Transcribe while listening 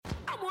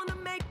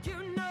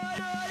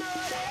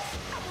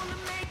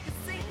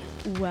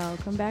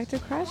Welcome back to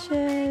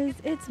Crushes.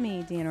 It's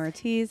me, Deanna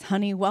Ortiz.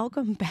 Honey,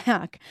 welcome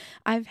back.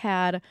 I've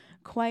had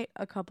quite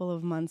a couple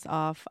of months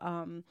off.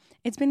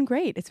 It's been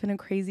great. It's been a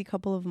crazy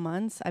couple of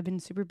months. I've been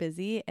super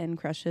busy and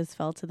Crushes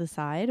fell to the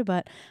side,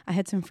 but I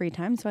had some free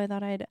time, so I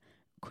thought I'd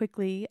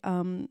quickly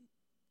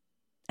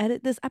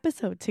edit this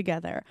episode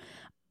together.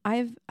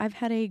 I've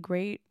had a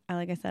great,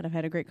 like I said, I've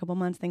had a great couple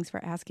months. Thanks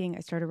for asking. I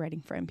started writing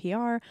for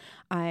NPR.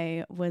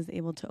 I was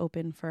able to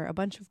open for a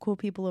bunch of cool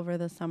people over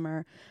the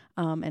summer,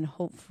 and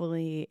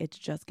hopefully it's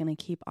just going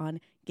to keep on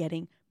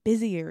getting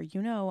busier.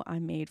 You know,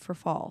 I'm made for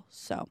fall,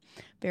 so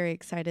very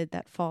excited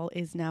that fall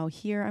is now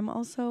here. I'm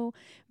also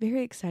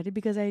very excited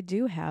because I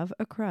do have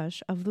a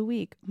crush of the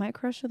week. My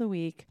crush of the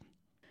week.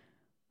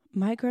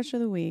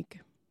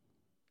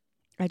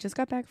 I just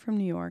got back from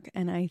New York,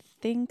 and I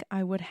think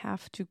I would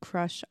have to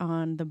crush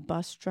on the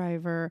bus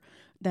driver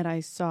that I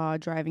saw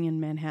driving in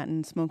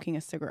Manhattan smoking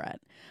a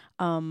cigarette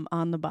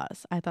on the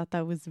bus. I thought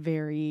that was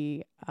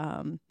very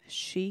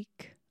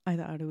chic. I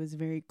thought it was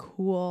very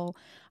cool.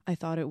 I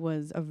thought it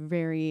was a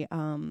very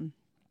I'm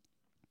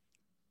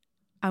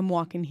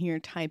walking here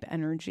type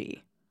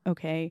energy,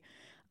 okay?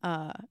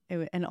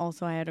 And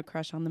also I had a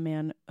crush on the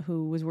man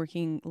who was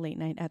working late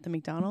night at the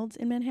McDonald's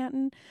in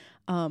Manhattan.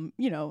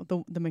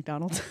 The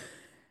McDonald's.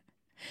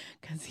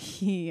 Because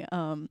he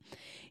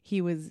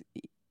was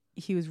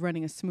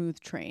running a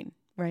smooth train,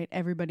 right?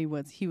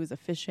 He was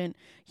efficient.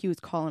 He was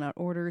calling out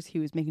orders. He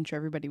was making sure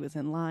everybody was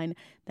in line.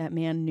 That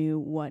man knew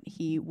what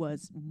he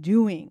was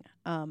doing.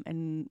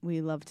 And we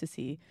love to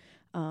see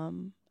a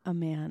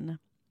man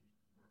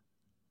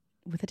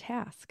with a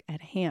task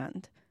at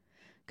hand.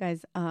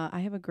 Guys, I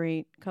have a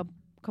great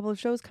couple of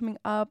shows coming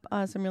up,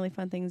 some really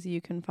fun things.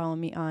 You can follow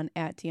me on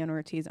at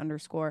 @DeannaOrtiz_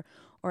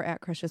 or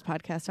at Crushes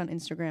Podcast on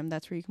Instagram.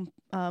 That's where you can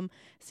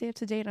stay up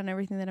to date on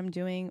everything that I'm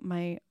doing.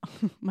 My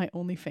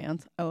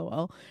OnlyFans,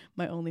 LOL,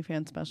 my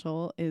OnlyFans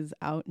special is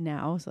out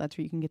now, so that's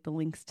where you can get the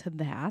links to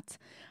that.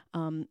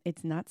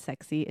 It's not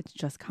sexy, it's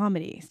just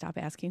comedy. Stop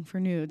asking for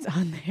nudes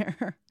on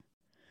there.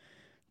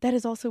 That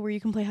is also where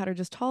you can play Hot or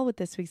Just Tall with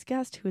this week's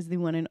guest, who is the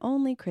one and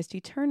only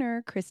Christi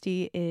Turner.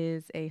 Christi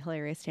is a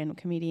hilarious stand-up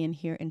comedian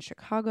here in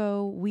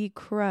Chicago. We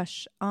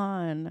crush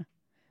on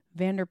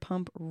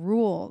Vanderpump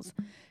Rules.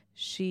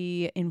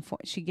 She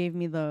gave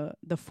me the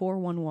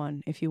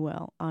 411, if you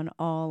will, on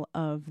all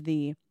of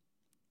the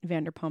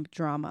Vanderpump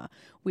drama.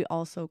 We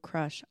also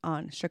crush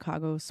on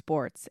Chicago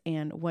sports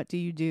and what do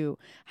you do?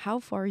 How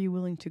far are you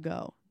willing to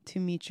go to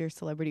meet your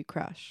celebrity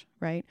crush,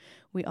 right?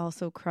 We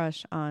also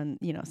crush on,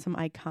 some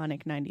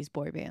iconic 90s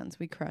boy bands.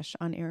 We crush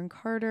on Aaron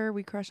Carter.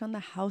 We crush on the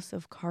House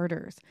of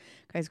Carters.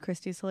 Guys,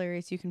 Christi's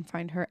hilarious. You can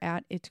find her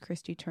at It's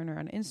Christi Turner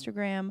on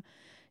Instagram.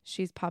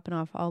 She's popping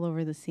off all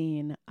over the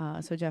scene,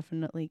 so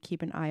definitely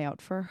keep an eye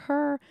out for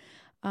her.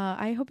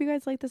 I hope you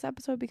guys like this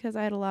episode because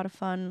I had a lot of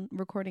fun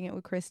recording it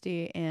with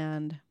Christi,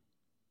 and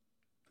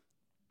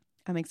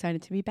I'm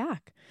excited to be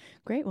back.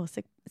 Great. Well,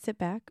 sit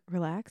back,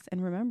 relax,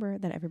 and remember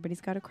that everybody's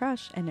got a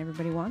crush, and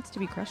everybody wants to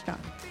be crushed on.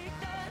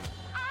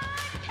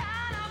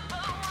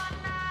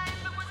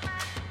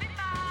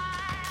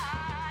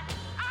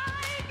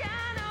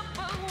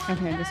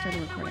 Okay, I just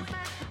started recording.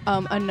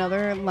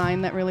 Another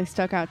line that really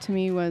stuck out to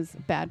me was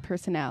bad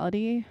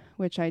personality,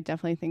 which I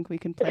definitely think we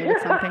can play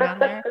with something on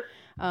there.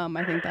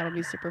 I think that'll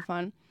be super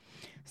fun.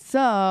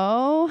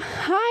 So,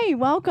 hi,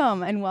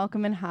 welcome and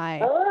hi.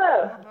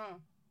 Hello. Uh-huh.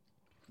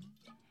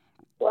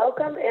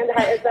 Welcome and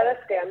hi. Is that a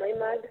Stanley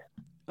mug?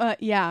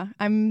 Yeah,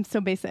 I'm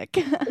so basic.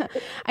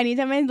 I need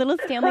to have my little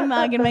Stanley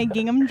mug and my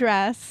gingham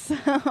dress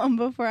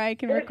before I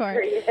can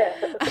record.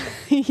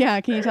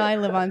 Yeah, can you tell I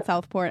live on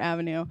Southport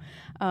Avenue?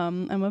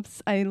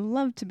 I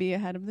love to be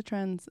ahead of the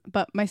trends.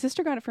 But my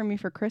sister got it for me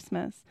for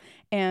Christmas,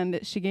 and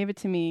she gave it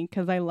to me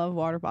because I love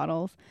water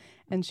bottles.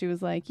 And she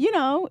was like,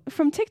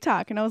 from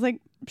TikTok. And I was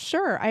like,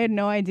 sure. I had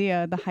no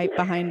idea the hype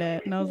behind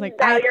it. And I was like,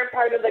 now you're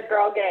part of the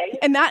girl gang.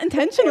 And not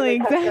intentionally,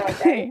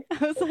 exactly.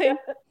 I was like,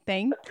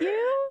 thank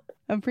you.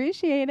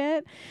 Appreciate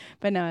it.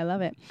 But no, I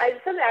love it. I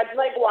just imagine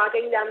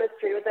walking down the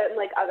street with it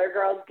and other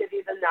girls give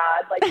you the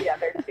nod like the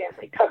other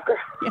Stanley Cup girls.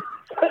 Yeah.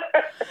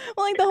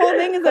 Well, the whole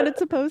thing is that it's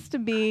supposed to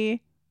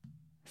be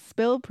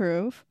spill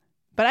proof,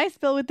 but I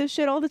spill with this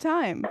shit all the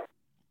time.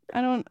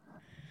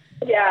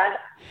 Yeah.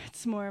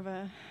 It's more of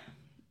a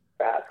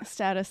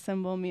status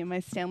symbol, me and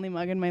my Stanley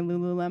mug and my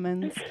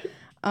Lululemons,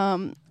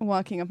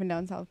 walking up and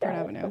down Southport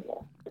Avenue.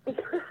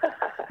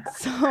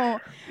 So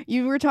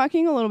you were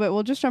talking a little bit.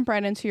 We'll just jump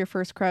right into your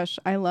first crush.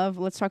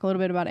 Let's talk a little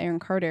bit about Aaron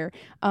Carter.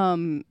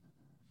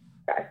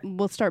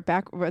 We'll start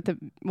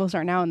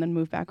now and then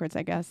move backwards,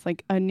 I guess.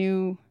 A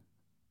new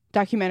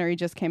documentary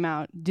just came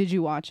out. Did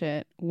you watch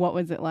it? What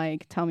was it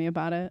like? Tell me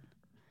about it.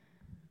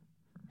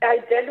 I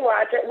did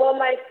watch it. Well,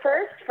 my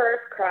first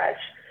crush,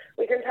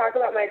 we can talk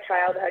about my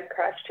childhood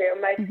crush too.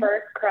 My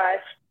first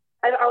crush,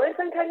 I've always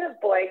been kind of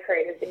boy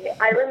crazy.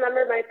 I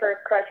remember my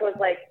first crush was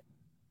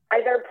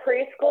either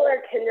preschool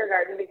or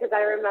kindergarten because I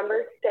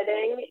remember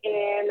sitting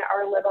in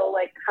our little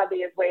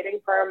cubbies waiting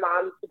for our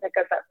moms to pick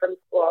us up from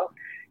school.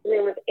 His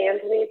name was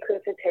Anthony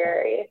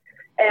Pusateri.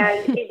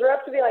 And he grew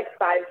up to be like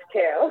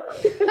 5'2".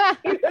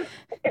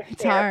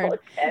 It's hard.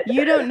 Kid.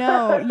 You don't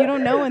know. You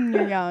don't know when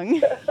you're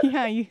young.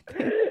 Yeah, you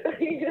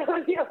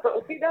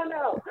don't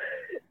know.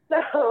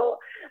 So,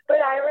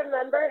 but I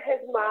remember his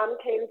mom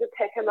came to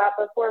pick him up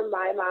before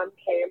my mom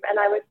came, and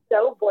I was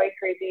so boy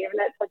crazy, even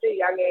at such a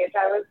young age.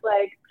 I was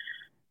like,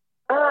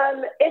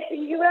 if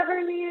you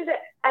ever need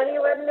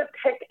anyone to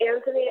pick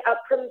Anthony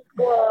up from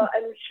school,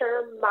 I'm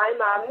sure my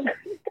mom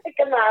can pick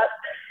him up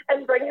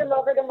and bring him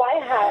over to my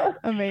house.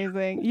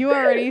 Amazing. You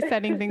are already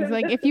setting things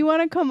like, if you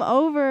want to come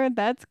over,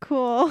 that's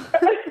cool.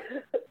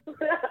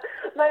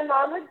 My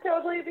mom would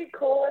totally be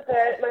cool with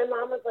it. My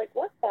mom was like,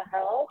 what the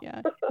hell?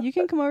 Yeah. You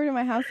can come over to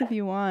my house if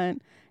you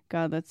want.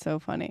 God, that's so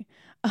funny.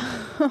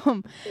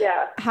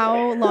 Yeah.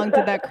 How long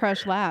did that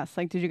crush last?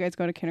 Like, did you guys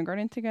go to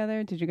kindergarten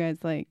together? Did you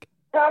guys like...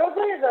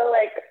 Probably the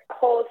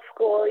whole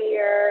school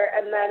year,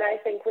 and then I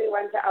think we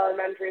went to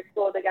elementary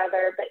school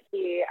together, but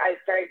I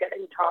started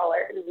getting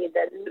taller and he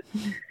didn't.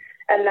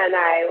 And then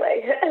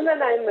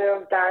I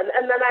moved on,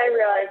 and then I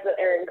realized that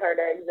Aaron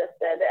Carter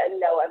existed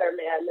and no other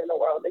man in the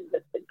world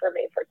existed for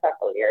me for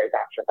several years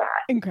after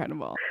that.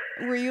 Incredible.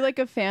 Were you like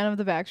a fan of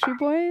the Backstreet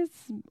Boys,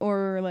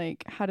 or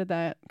like how did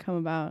that come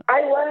about?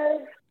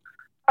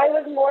 I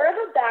was more of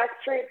a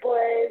Backstreet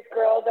Boys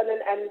girl than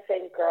an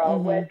NSYNC girl,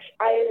 which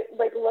I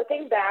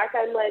looking back,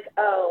 I'm like,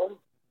 oh,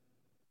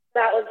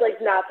 that was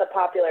not the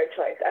popular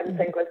choice.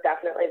 NSYNC was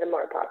definitely the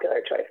more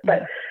popular choice,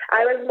 but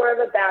I was more of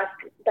a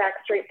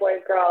Backstreet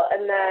Boys girl.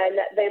 And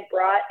then they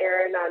brought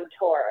Aaron on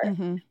tour,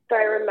 so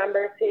I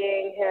remember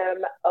seeing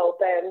him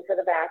open for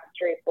the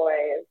Backstreet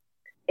Boys,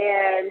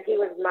 and he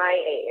was my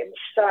age,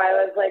 so I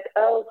was like,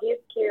 oh,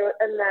 he's cute.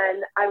 And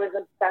then I was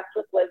obsessed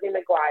with Lizzie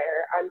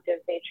McGuire on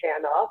Disney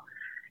Channel.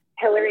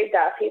 Hilary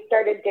Duff. He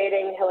started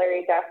dating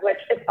Hilary Duff, which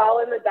is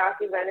all in the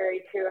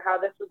documentary too, how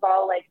this was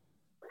all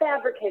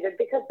fabricated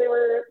because they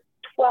were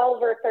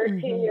 12 or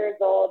 13 years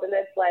old, and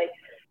it's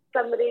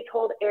somebody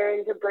told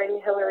Aaron to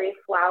bring Hilary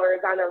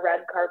flowers on a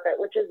red carpet,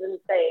 which is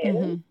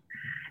insane.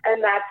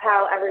 And that's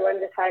how everyone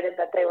decided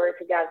that they were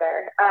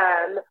together.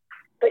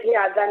 But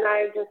yeah, then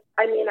I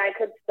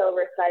could still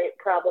recite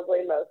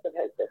probably most of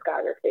his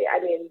discography. I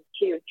mean,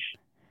 huge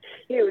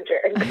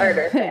Aaron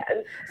Carter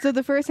fan. So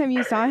the first time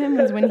you saw him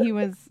was when he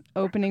was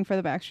opening for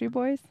the Backstreet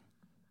Boys?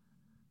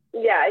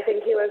 Yeah, I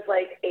think he was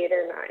 8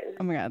 or 9.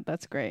 Oh my God,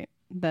 that's great.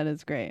 That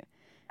is great.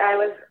 I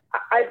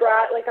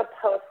brought a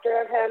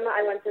poster of him.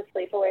 I went to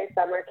Sleepaway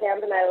Summer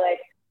Camp, and I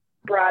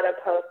brought a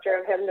poster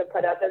of him to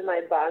put up in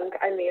my bunk.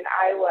 I mean,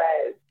 I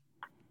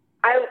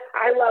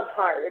love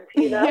hard,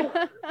 you know?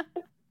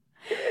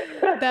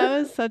 That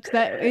is such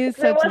It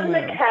wasn't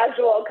a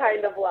casual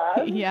kind of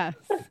love. Yes.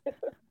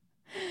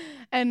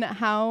 And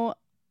how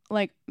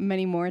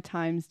many more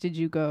times did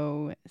you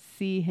go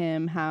see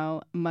him?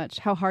 How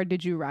hard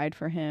did you ride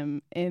for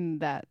him in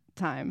that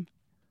time?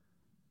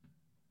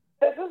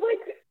 This is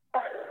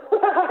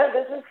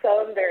this is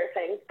so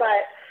embarrassing,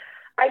 but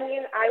I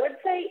mean, I would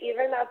say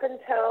even up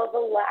until the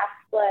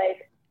last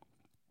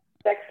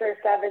 6 or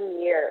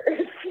 7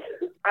 years,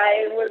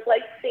 I was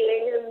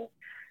seeing him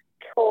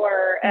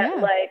tour at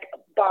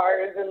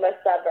bars in the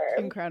suburbs.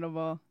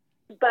 Incredible.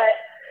 But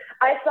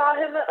I saw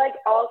him at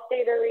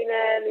Allstate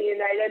Arena and the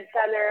United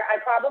Center. I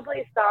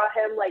probably saw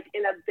him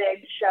in a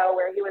big show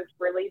where he was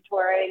really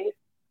touring.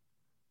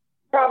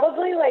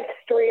 Probably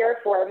 3 or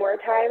 4 more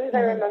times.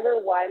 I remember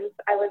once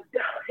I went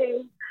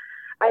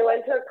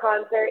to a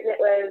concert, and it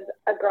was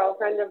a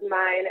girlfriend of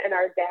mine, and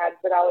our dads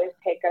would always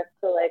take us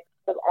to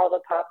all the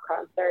pop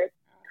concerts.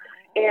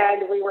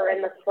 And we were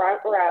in the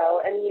front row,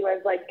 and he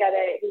was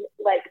getting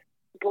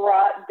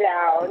brought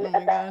down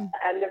at the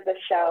end of the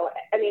show,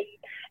 and he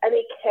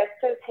kissed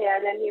his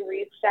hand, and he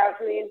reached out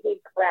to me, and he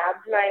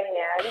grabbed my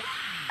hand.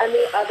 And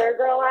the other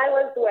girl I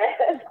was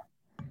with,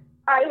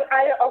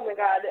 I oh my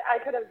God, I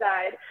could have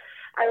died.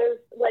 I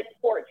was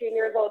 14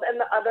 years old, and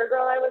the other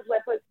girl I was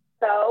with was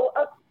so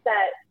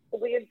upset.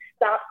 We had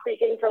stopped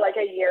speaking for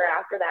a year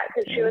after that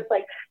because she was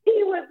like,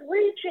 he was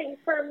reaching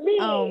for me.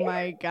 Oh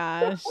my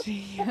gosh.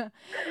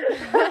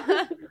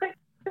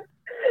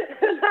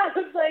 And I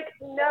was like,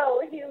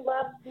 no, he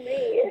loves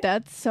me.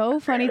 That's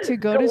so funny to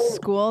go to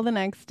school the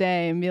next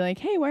day and be like,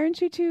 hey, why aren't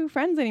you two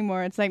friends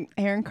anymore? It's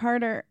Aaron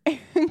Carter.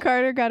 Aaron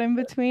Carter got in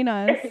between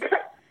us.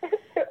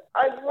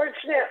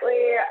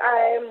 Unfortunately,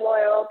 I'm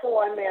loyal to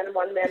one man and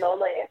one man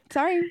only.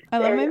 Sorry, I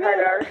love Aaron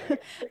Carter.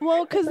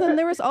 Well, because then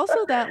there was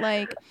also that,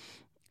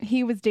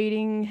 he was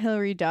dating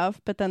Hilary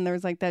Duff, but then there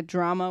was that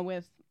drama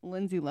with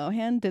Lindsay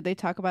Lohan. Did they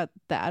talk about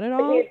that at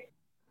all?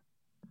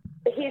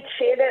 He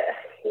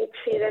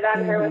cheated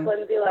on her with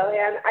Lindsay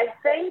Lohan. I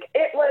think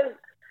it was,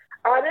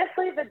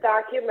 honestly, the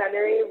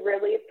documentary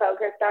really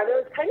focused on, it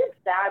was kind of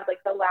sad,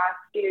 the last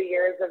few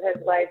years of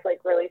his life,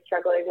 really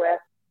struggling with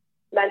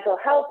mental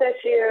health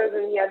issues,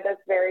 and he had this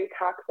very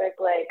toxic,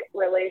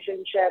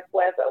 relationship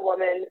with a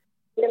woman.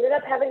 He ended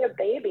up having a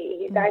baby.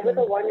 He died with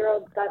a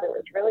 1-year-old son. It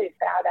was really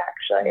sad,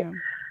 actually. Yeah.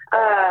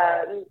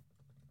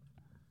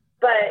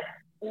 But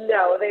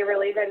no, they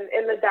really didn't.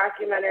 In the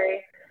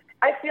documentary,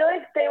 I feel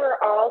they were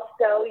all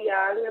so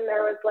young, and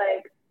there was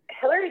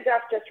Hillary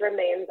Duff just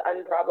remains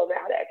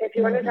unproblematic. If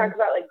you want to talk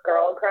about like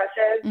girl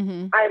crushes,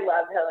 I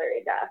love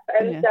Hillary Duff.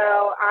 And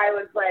so I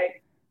was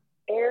like,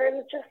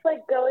 Aaron's just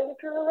like going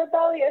through a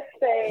rebellious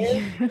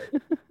phase.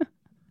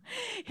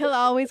 He'll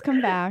always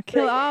come back.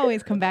 He'll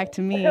always come back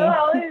to me. He'll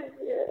always,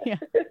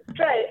 That's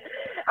right.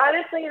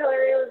 Honestly,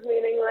 Hillary was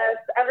meaningless.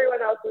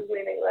 Everyone else was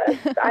meaningless.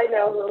 I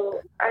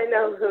know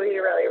who he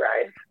really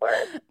rides for.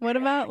 What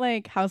about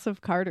like House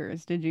of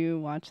Carters? Did you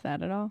watch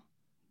that at all?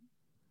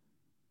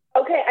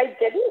 Okay, I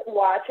didn't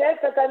watch it,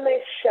 but then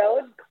they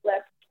showed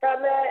clips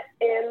from it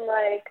in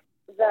like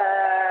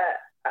the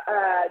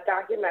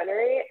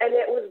documentary, and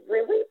it was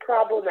really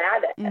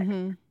problematic.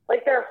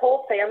 Like their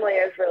whole family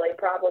is really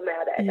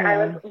problematic. Yeah.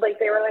 I was like,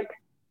 they were like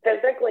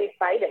physically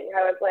fighting.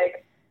 I was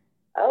like,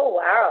 oh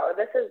wow,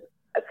 this is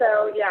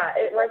so. Yeah,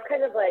 it was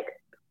kind of like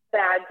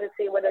sad to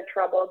see what a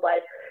troubled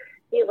life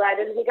he led,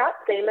 and he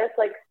got famous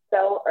like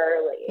so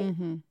early.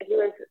 He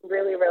was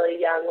really, really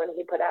young when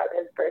he put out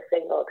his first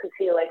single because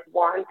he like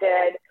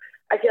wanted.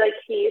 I feel like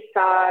he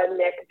saw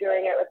Nick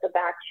doing it with the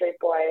Backstreet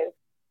Boys,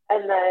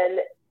 and then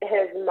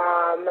his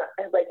mom,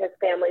 like his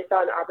family,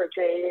 saw an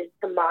opportunity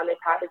to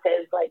monetize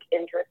his like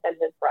interest in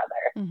his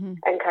brother,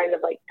 and kind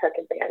of like took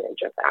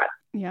advantage of that.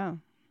 Yeah,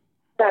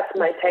 that's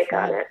my take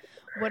on it.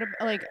 What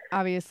about, like,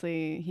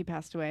 obviously he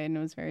passed away and it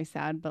was very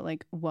sad, but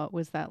like, what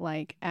was that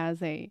like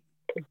as a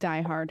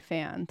diehard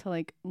fan to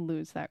like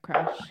lose that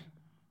crush? I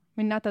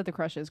mean, not that the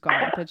crush is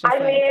gone, but just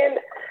mean,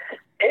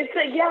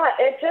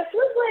 it just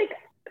was like,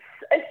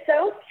 it's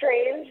so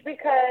strange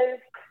because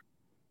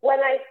when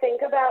I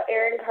think about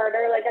Aaron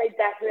Carter, like I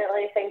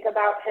definitely think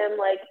about him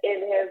like in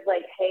his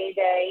like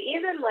heyday,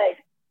 even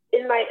like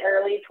in my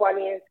early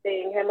 20s,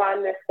 seeing him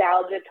on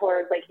nostalgia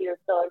tours, like he was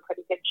still in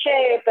pretty good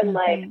shape, and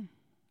like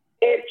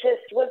it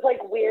just was like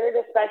weird,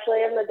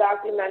 especially in the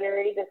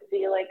documentary, to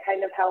see like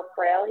kind of how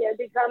frail he had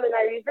become. And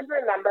I even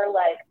remember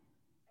like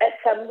at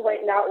some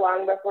point not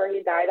long before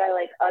he died, I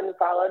like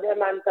unfollowed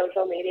him on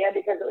social media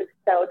because it was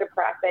so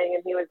depressing,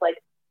 and he was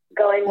like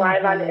going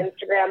live on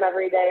Instagram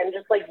every day and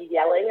just like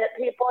yelling at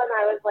people, and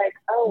I was like,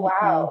 oh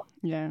wow,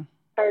 yeah,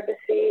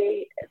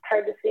 it's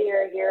hard to see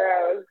your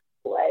heroes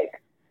like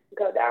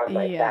go down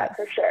like that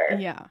for sure.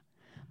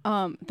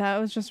 That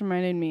was just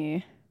reminded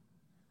me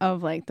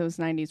of like those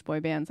 90s boy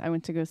bands. I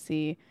went to go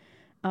see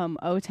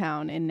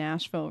O-Town in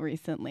Nashville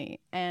recently,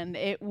 and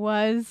it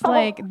was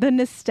like the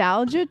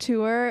nostalgia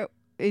tour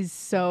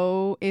is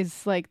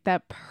like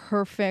that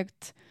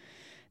perfect,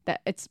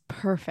 that it's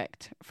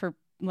perfect for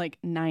like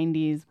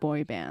 90s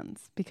boy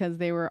bands, because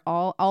they were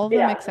all of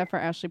them except for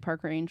Ashley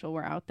Parker Angel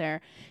were out there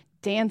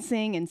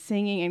dancing and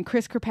singing, and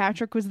Chris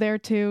Kirkpatrick was there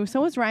too.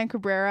 So was Ryan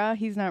Cabrera.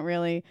 He's not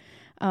really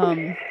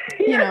you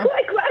know,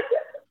 like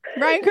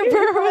Ryan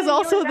Cabrera was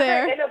also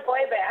there in a boy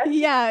band.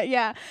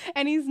 Yeah,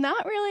 and he's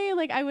not really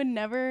like, I would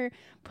never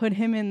put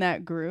him in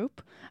that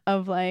group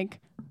of like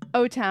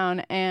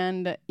O-Town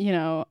and, you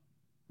know,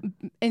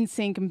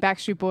 NSYNC and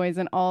Backstreet Boys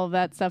and all of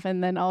that stuff,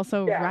 and then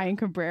also Ryan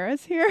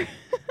Cabrera's here.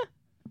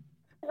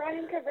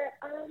 Ryan Cabrera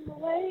on the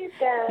way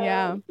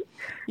down.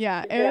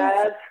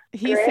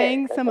 He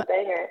sang some hits.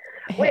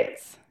 Wait,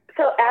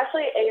 so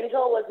Ashley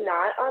Angel was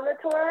not on the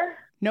tour?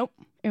 Nope.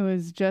 It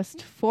was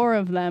just 4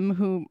 of them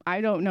who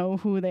I don't know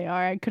who they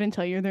are. I couldn't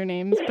tell you their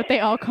names, but they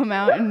all come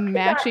out in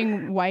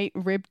matching white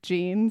ripped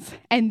jeans,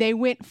 and they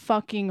went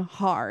fucking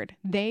hard.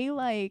 They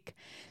were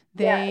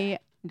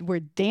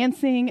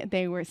dancing,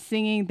 they were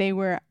singing, they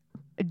were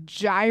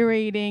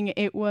gyrating.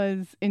 It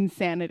was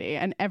insanity,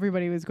 and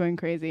everybody was going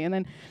crazy. And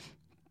then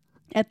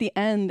at the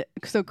end,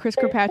 so Chris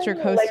Kirkpatrick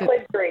hosted.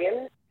 Liquid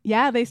Dreams.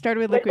 Yeah, they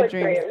started with Liquid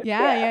Dreams.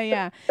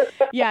 Yeah.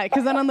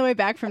 Because then on the way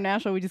back from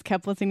Nashville, we just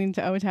kept listening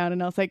to O-Town,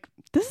 and I was like,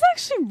 this is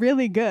actually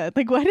really good.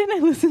 Like, why didn't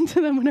I listen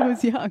to them when I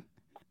was young?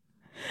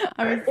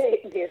 I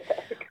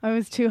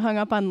was too hung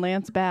up on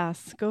Lance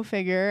Bass. Go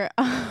figure.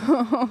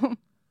 Same.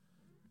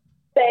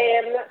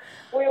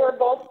 We were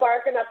both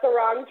barking up the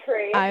wrong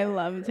tree. I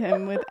loved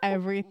him with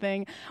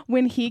everything.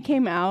 When he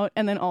came out,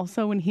 and then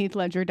also when Heath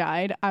Ledger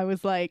died, I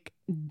was like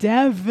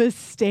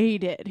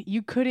devastated.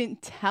 You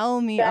couldn't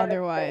tell me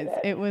otherwise.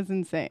 It was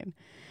insane.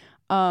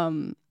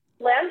 Lance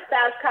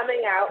Bass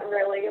coming out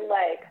really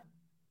like,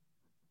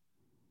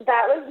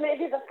 that was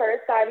maybe the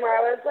first time where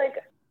I was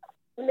like,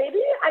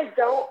 maybe I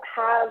don't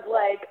have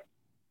like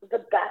the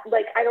best,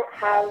 like I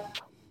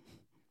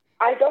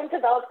don't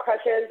develop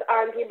crushes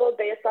on people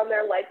based on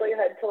their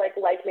likelihood to like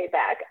me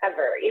back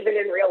ever, even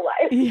in real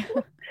life. Yeah.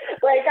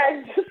 Like,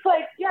 I'm just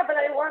like, yeah, but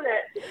I want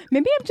it.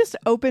 Maybe I'm just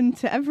open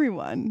to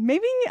everyone.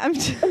 Maybe I'm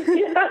just...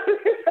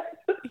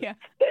 Yeah.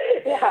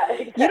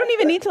 Exactly. You don't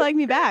even need to like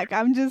me back.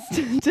 I'm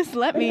just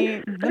let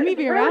me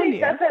be around you. It really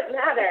doesn't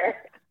matter.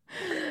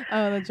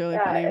 Oh, that's really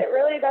funny. It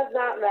really does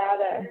not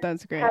matter.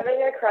 That's great.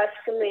 Having a crush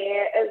to me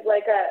is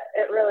like a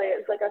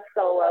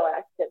solo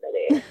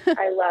activity.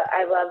 I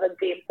love a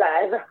deep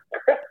dive.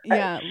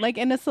 Yeah, like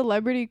in a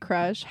celebrity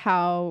crush,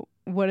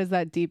 what does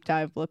that deep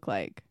dive look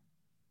like?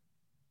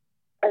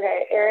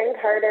 Okay, Aaron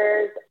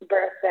Carter's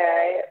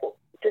birthday,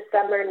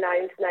 December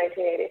 9th,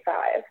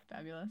 1985.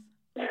 Fabulous.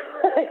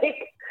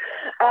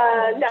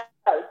 No,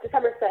 December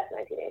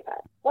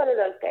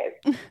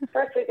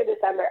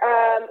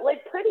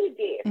Like pretty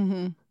deep.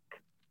 Mm-hmm.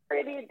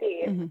 Pretty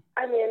deep. Mm-hmm.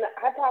 I mean,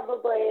 I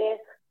probably,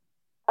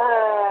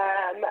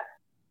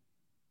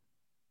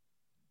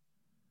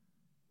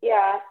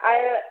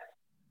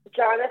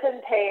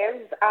 Jonathan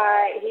Taves,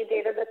 he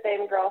dated the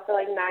same girl for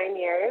like 9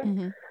 years.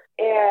 Mm-hmm.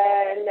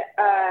 And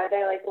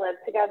they like lived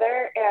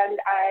together, and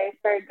I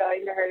started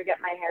going to her to get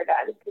my hair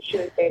done because she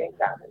was dating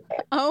Jonathan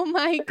Taves. Oh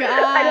my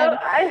God.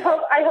 I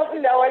hope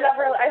no one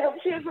ever. I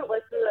hope she doesn't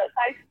listen to this.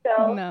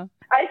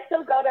 I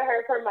still go to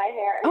her for my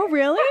hair. Oh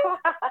really?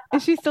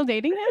 Is she still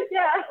dating him?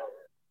 Yeah.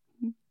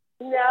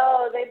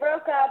 No, they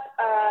broke up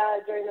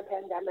during the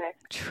pandemic.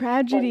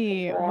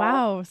 Tragedy.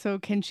 Wow. So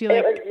can she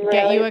like really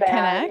get you a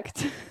bad.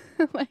 connect?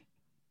 Like,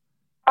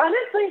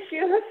 honestly,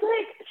 she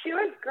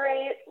was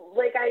great.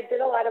 Like, I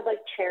did a lot of like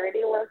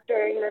charity work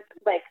during this,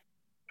 like,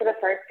 for the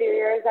first few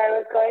years I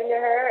was going to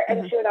her,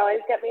 and she would always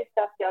get me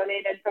stuff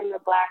donated from the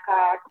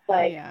Blackhawks.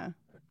 Like,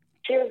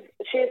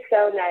 she's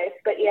so nice.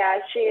 But yeah,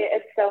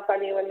 it's so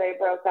funny when they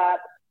broke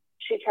up.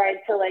 She tried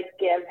to like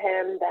give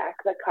him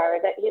back the car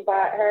that he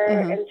bought her,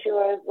 and he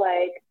was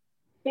like,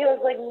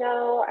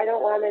 no, I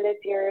don't want it.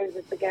 It's yours.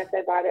 It's a gift.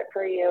 I bought it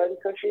for you. And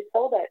so she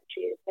sold it.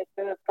 It's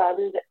going to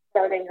fund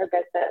starting her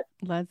business.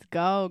 Let's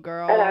go,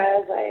 girl. And I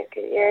was like,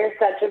 you're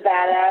such a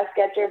badass.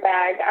 Get your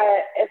bag.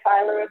 If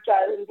I were with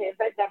Jonathan Taves,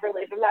 I'd never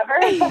leave him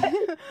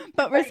ever.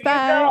 But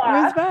respect.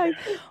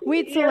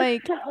 Wait, so you're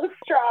like, so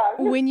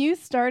strong. When you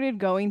started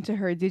going to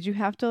her, did you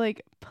have to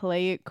like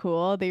play it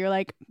cool that you're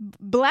like,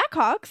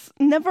 Blackhawks?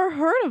 Never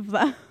heard of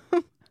them.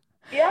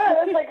 Yeah,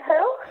 I was like,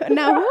 who?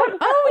 Now who?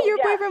 Oh, your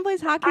boyfriend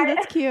plays hockey.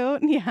 That's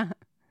cute. Yeah.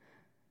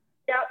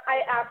 Yeah,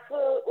 I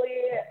absolutely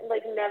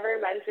like never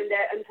mentioned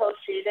it until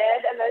she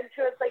did, and then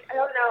she was like, I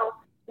don't know,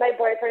 my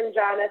boyfriend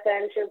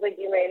Jonathan. She was like,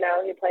 you may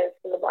know he plays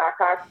for the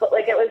Blackhawks, but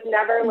like it was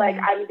never like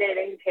I'm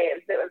dating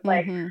Taves. It was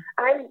like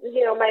I'm,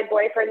 my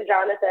boyfriend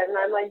Jonathan. And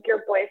I'm like,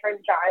 your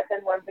boyfriend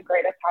Jonathan, one of the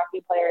greatest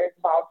hockey players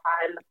of all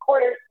time, the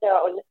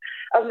cornerstone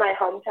of my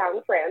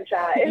hometown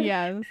franchise.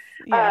 Yes.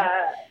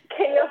 Yeah.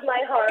 King of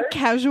my heart.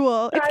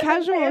 Casual. It's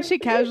casual. She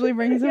casually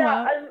brings him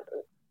up.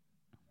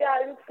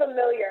 I'm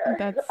familiar.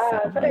 That's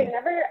so but I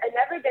never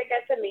did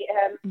get to meet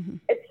him.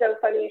 It's so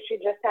funny. She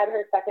just had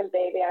her second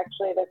baby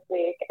actually this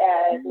week,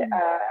 and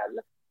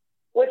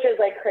which is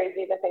like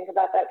crazy to think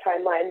about that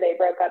timeline. They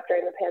broke up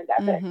during the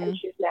pandemic, and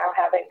she's now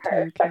having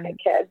her second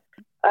kid.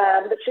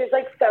 But she's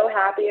like so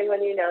happy, and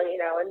when you know,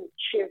 and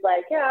she's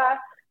like, yeah,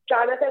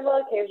 Jonathan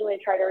will occasionally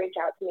try to reach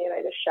out to me, and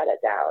I just shut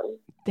it down.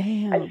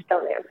 Damn. I just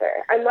don't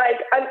answer. I'm like,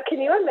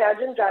 can you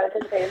imagine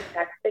Jonathan Taves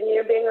texting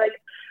you, being like,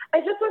 I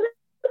just want to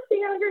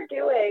see how you're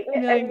doing,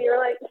 and you're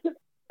like,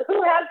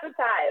 who has the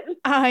time?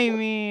 I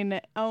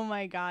mean, oh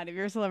my God, if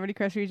your celebrity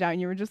crush reached out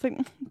and you were just like,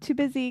 too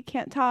busy,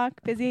 can't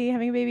talk, busy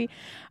having a baby.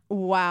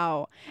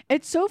 Wow.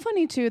 It's so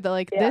funny too that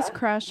like this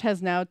crush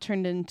has now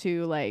turned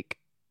into like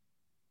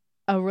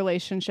a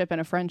relationship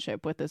and a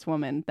friendship with this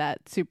woman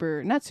that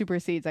not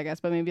supersedes, I guess,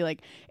 but maybe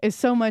like is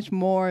so much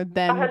more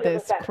than 100%.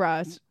 This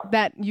crush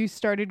that you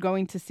started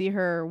going to see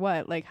her,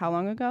 what, like how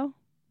long ago?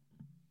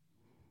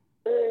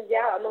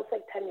 Yeah, almost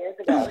like 10 years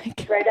ago,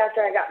 right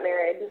after I got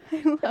married.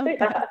 I love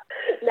that.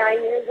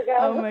 9 years ago.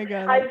 Oh my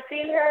God. I've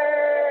seen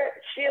her.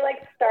 She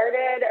like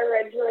started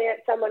originally at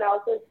someone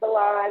else's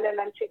salon, and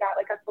then she got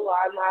like a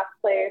salon last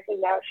place, and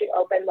now she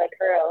opened like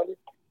her own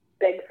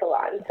big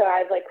salon. So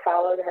I've like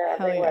followed her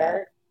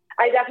everywhere.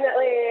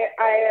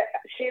 Yeah.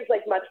 She's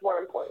like much more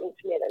important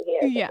to me than he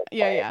is.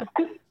 Yeah.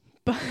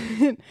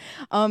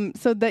 But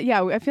so that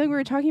I feel like we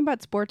were talking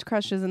about sports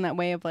crushes in that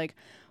way of like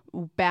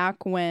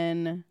back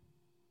when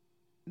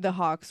the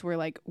Hawks were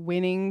like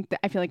winning.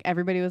 I feel like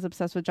everybody was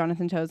obsessed with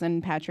Jonathan Toews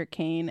and Patrick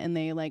Kane, and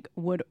they like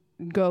would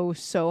go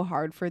so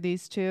hard for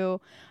these two.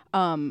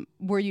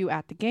 Were you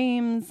at the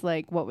games?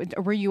 Like,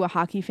 were you a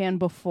hockey fan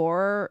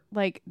before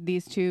like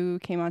these two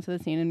came onto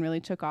the scene and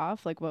really took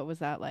off? Like, what was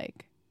that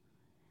like?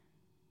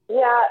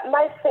 Yeah,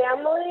 my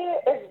family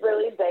is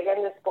really big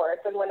into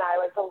sports, and when I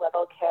was a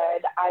little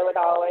kid, I would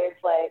always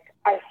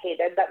I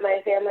hated that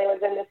my family was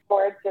into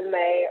sports, and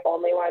they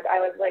only wanted, I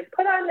was like,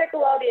 put on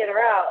Nickelodeon or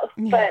else.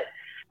 Yeah.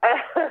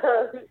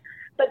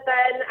 But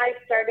then I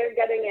started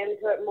getting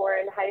into it more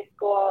in high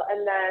school,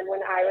 and then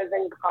when I was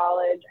in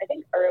college, I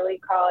think early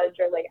college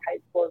or late high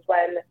school is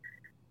when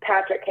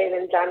Patrick Kane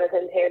and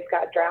Jonathan Taves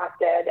got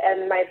drafted,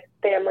 and my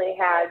family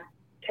had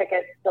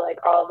tickets to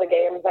like all the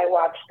games. I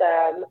watched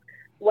them.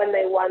 When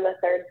they won the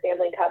third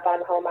Stanley Cup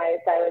on home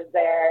ice, I was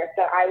there.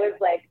 So I was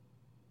like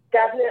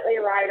definitely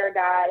ride or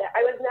die.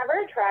 I was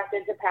never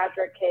attracted to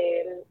Patrick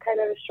Kane, kind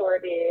of a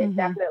shorty,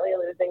 definitely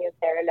losing his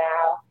hair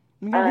now.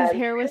 His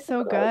hair was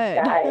so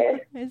good.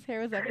 His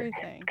hair was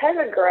everything. Kind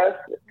of gross.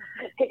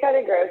 He kind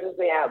of grosses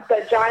me out.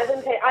 But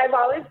Jonathan Taves, I've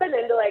always been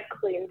into like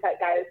clean cut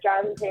guys.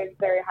 Jonathan Taves is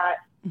very hot.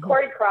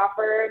 Corey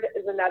Crawford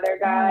is another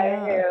guy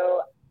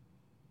who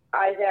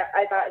I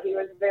thought he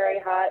was very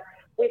hot.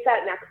 We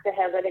sat next to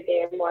him at a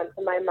game once,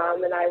 and my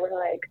mom and I were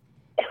like,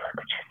 it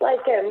looks just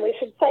like him. We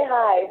should say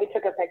hi. We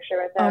took a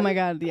picture with him. Oh, my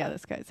God. Yeah,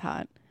 this guy's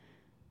hot.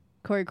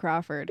 Corey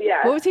Crawford.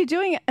 Yeah. What was he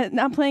doing?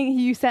 Not playing?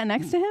 You sat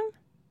next to him?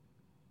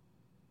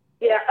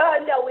 Yeah.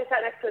 No, we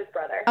sat next to his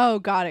brother. Oh,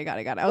 got it.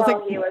 I was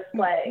he was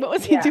playing. What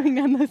was he doing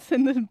in the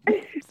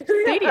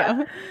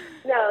stadium?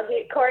 No,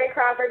 Corey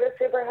Crawford was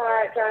super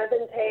hot.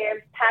 Jonathan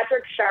Taves,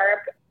 Patrick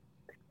Sharp,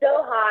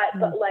 still hot,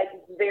 but like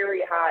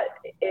very hot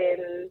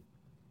in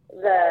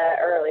the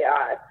early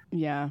aughts.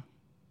 Yeah.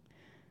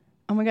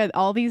 Oh my God,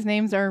 all these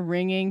names are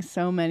ringing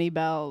so many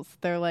bells.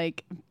 They're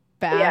like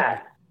back.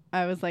 Yeah.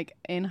 I was like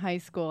in high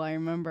school. I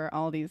remember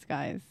all these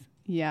guys.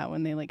 Yeah,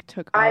 when they like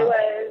took off.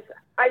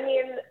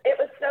 It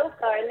was so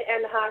fun,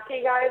 and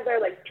hockey guys are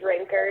like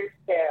drinkers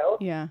too.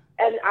 Yeah.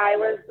 And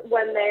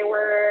when they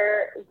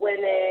were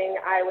winning,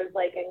 I was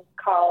like in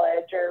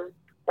college or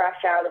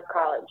fresh out of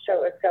college,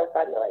 so it was so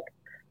fun to like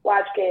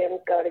watch games,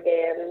 go to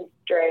games,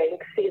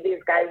 drink, see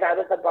these guys out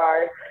at the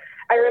bar.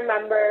 I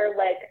remember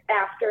like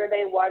after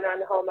they won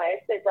on home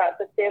ice, they brought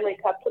the Stanley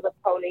Cup to the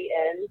Pony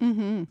Inn.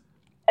 Mm-hmm.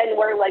 And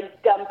we're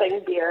like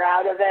dumping beer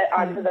out of it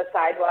onto the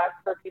sidewalk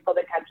for people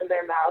to catch in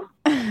their mouths.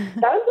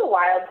 That was a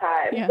wild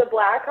time. Yeah. The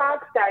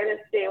Blackhawks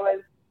dynasty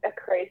was a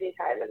crazy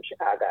time in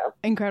Chicago.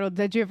 Incredible.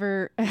 Did you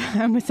ever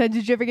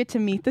get to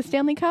meet the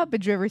Stanley Cup?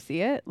 Did you ever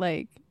see it?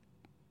 Like,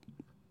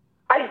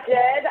 I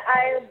did.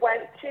 I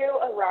went to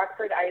a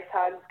Rockford Ice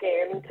Hogs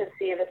game to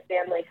see the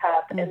Stanley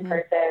Cup in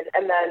person,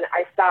 and then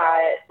I saw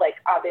it like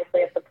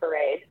obviously at the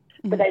parade.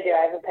 But I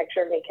have a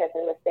picture of me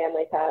kissing the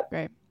Stanley Cup.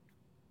 Right.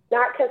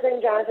 Not kissing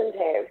Jonathan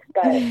Taves,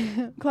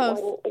 but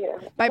close.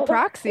 By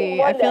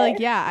proxy, I feel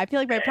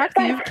like by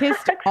proxy you've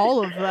kissed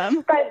all of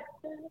them. By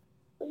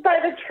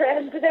the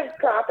transitive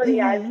property,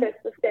 I've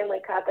kissed the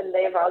Stanley Cup, and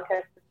they've all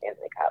kissed the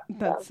Stanley Cup.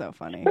 That's so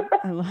funny.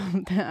 I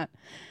love that.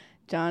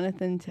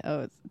 Jonathan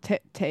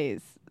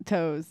Taves.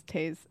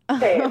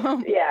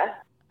 Yeah.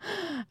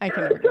 I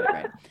can never get it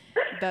right.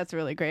 That's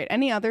really great.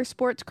 Any other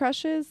sports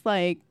crushes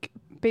like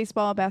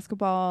baseball,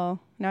 basketball?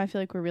 Now I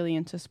feel like we're really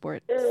into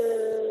sports.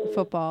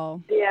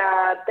 Football.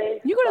 Yeah,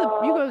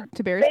 baseball. You go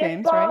to Bears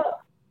games, right?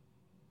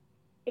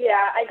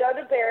 Yeah, I go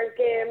to Bears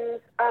games.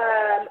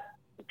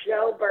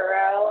 Joe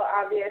Burrow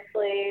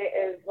obviously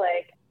is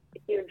like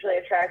hugely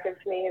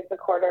attractive to me. He's the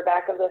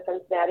quarterback of the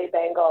Cincinnati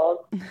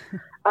Bengals.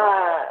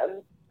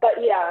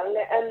 But young,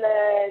 and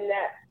then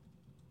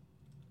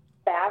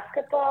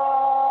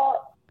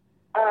basketball.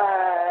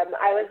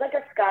 I was like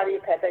a Scottie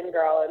Pippen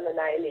girl in the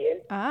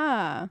 90s.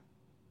 Ah.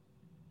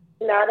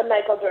 Not a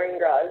Michael Jordan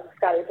girl, I was a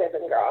Scottie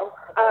Pippen girl.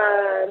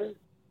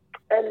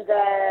 And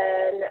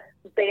then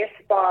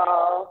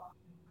baseball,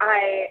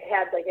 I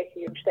had like a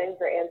huge thing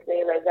for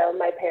Anthony Rizzo.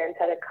 My parents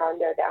had a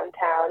condo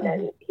downtown,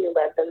 and he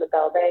lived in the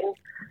building.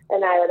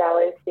 And I would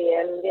always see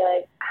him and be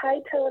like,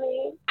 "Hi,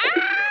 Tony."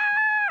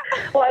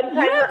 One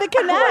time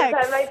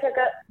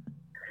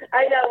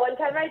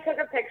I took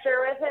a picture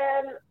with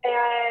him,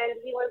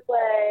 and he was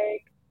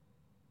like,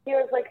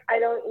 "I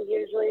don't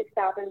usually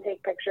stop and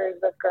take pictures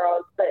with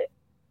girls, but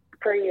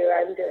for you,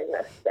 I'm doing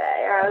this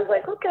today." I was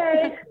like,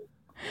 okay.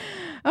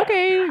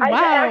 Okay,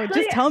 wow.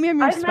 Just tell me I'm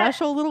your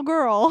special little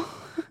girl.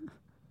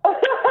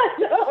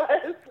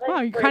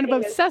 Wow, you're kind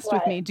of obsessed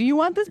with me. Do you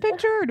want this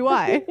picture or do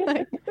I?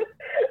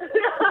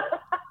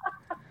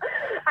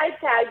 I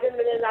tagged him in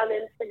it on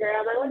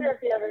Instagram. I wonder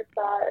if he ever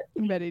saw it.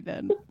 I bet he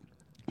did.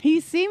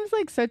 He seems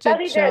like such a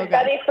chill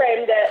guy. Betty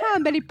framed it. Huh,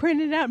 Betty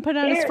printed it out and put it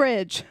on his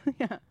fridge.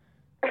 Yeah.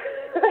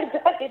 I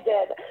bet he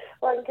did.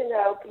 One can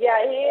hope.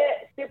 Yeah, he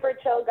super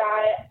chill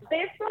guy.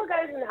 Baseball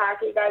guys and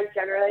hockey guys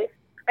generally,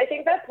 I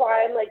think that's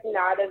why I'm like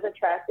not as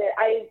attracted.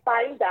 I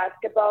find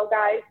basketball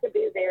guys to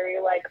be very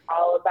like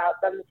all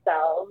about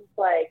themselves,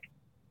 like,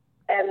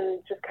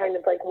 and just kind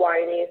of like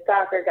whiny.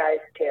 Soccer guys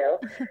too.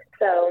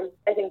 So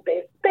I think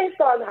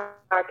baseball and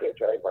hockey is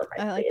really more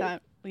my I like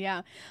that.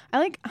 Yeah.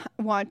 I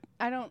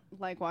don't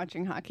like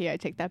watching hockey. I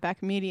take that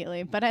back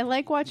immediately. But I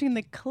like watching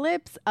the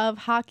clips of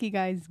hockey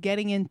guys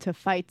getting into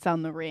fights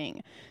on the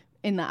ring,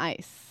 in the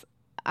ice.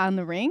 On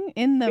the ring?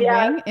 In the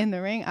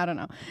ring? I don't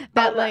know.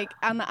 That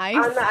on the ice?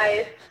 On the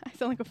ice. I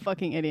sound like a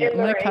fucking idiot. I'm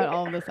going to cut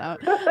all of this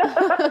out.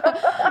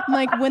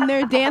 Like when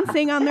they're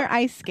dancing on their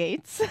ice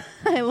skates.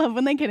 I love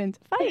when they get into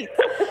fights.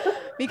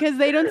 Because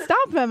they don't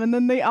stop them. And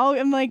then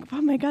I'm like,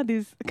 oh my God,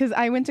 because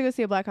I went to go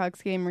see a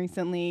Blackhawks game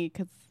recently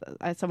because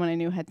someone I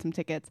knew had some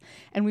tickets.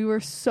 And we were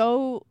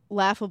so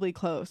laughably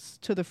close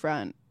to the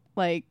front.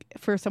 Like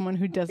for someone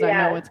who does not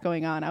know what's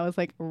going on, I was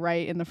like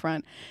right in the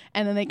front,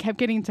 and then they kept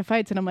getting into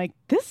fights, and I'm like,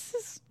 this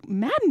is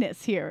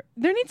madness here.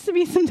 There needs to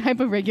be some type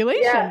of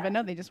regulation, but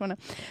no, they just want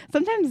to.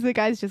 Sometimes the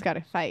guys just got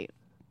to fight.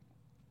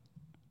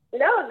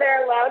 No,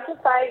 they're allowed to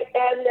fight,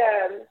 and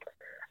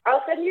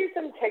I'll send you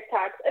some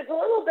TikToks. It's a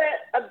little bit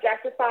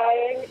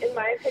objectifying, in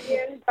my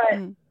opinion, but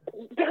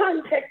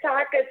on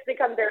TikTok, it's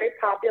become very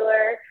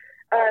popular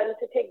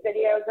to take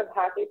videos of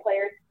hockey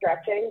players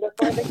stretching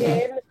before the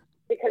game.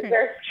 Because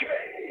their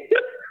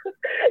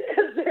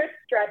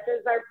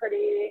stretches are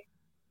pretty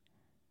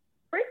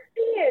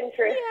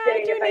interesting. Yeah,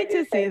 I do need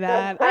to see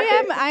that.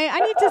 I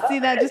need to see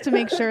that just to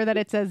make sure that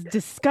it's as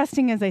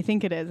disgusting as I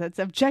think it is. It's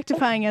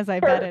objectifying as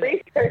I bet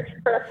it is.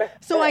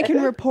 So I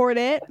can report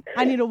it.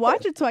 I need to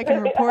watch it so I can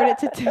report it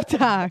to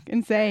TikTok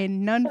and say,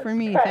 none for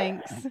me,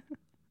 thanks.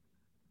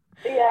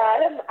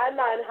 Yeah, I'm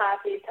on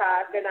Hockey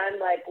Talk, and I'm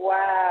like,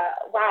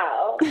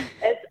 wow.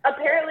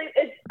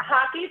 It's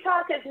Hockey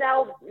Talk is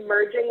now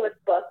merging with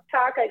book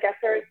talk. I guess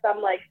there's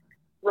some like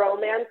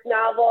romance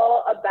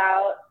novel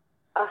about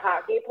a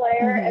hockey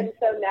player, and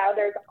so now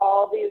there's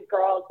all these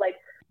girls like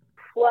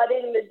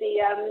flooding the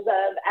DMs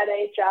of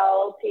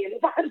NHL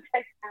teams on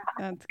TikTok.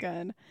 That's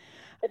good.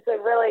 It's a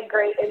really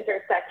great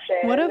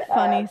intersection. What a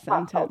funny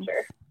sentence.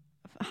 Culture.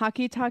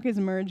 Hockey Talk is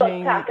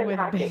merging with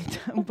hockey.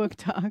 book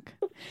talk.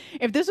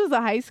 If this was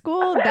a high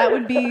school, that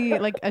would be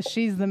like a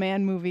She's the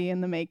Man movie in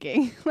the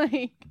making.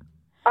 Like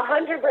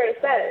 100%.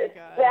 It's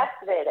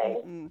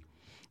fascinating. Mm-mm.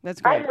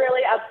 That's great. I'm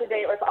really up to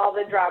date with all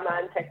the drama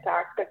on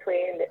TikTok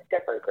between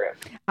different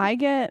groups. I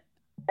get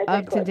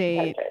up to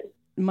date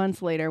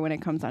months later when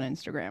it comes on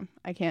Instagram.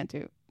 I can't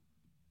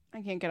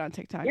get on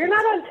TikTok. You're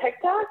not on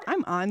TikTok?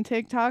 I'm on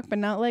TikTok, but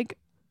not like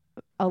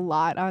a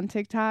lot on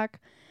TikTok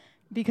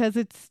because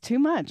it's too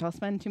much. I'll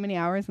spend too many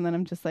hours and then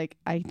I'm just like,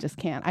 I just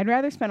can't. I'd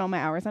rather spend all my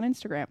hours on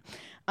Instagram.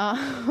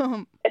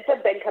 It's a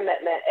big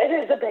commitment.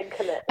 It is a big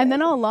commitment. And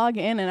then I'll log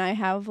in and I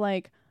have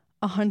like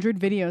 100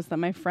 videos that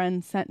my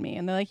friends sent me.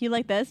 And they're like, you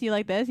like this? You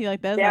like this? You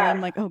like this? Yeah. And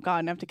I'm like, oh God,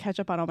 and I have to catch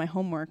up on all my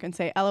homework and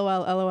say LOL,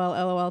 LOL,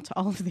 LOL to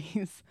all of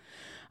these.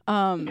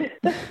 Jenna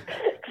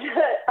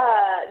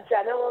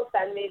will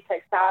send me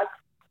TikToks,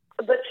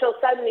 but she'll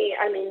send me,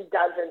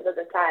 dozens at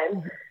a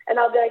time. And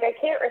I'll be like, I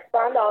can't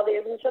respond to all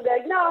these. And she'll be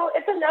like, no,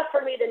 it's enough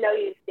for me to know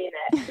you've seen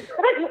it.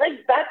 I'm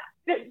like, that's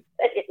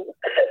insane.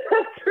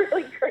 That's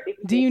really crazy.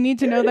 Do you need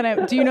to know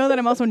that do you know that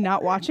I'm also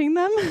not watching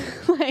them?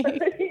 Like,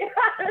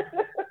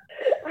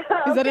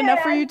 is that enough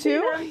for you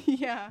too?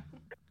 Yeah.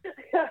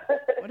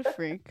 What a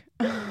freak.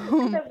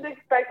 Doesn't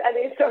expect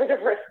any sort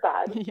of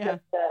response. Yeah.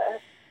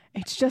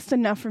 It's just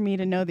enough for me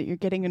to know that you're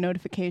getting a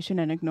notification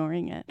and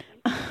ignoring it.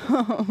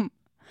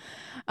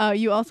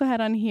 You also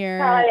had on here.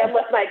 How I am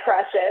with my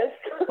crushes.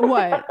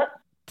 What?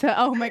 That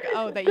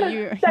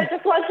you. I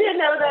just want you to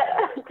know that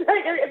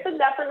it's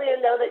enough for me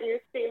to know that you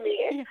see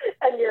me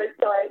and you're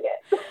ignoring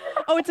it.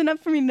 Oh, it's enough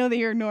for me to know that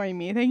you're ignoring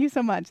me. Thank you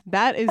so much.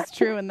 That is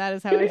true, and that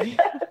is how I feel.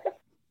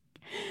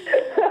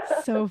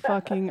 So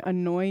fucking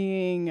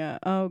annoying.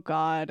 Oh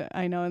God,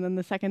 I know. And then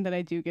the second that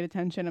I do get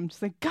attention, I'm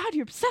just like, God,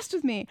 you're obsessed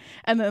with me.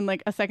 And then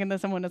like a second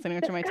that someone doesn't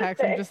answer my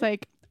text, I'm just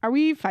like, are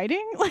we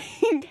fighting? Like,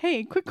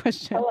 hey, quick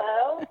question.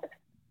 Hello?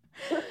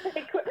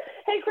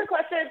 Hey, quick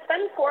question. It's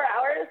been 4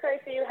 hours, so I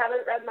see you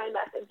haven't read my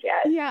message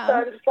yet. Yeah. So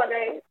I'm just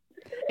wondering.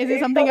 Is it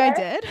something I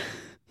did?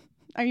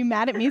 Are you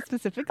mad at me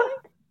specifically?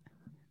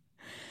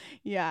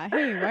 Yeah.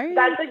 Hey, why are you?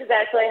 That's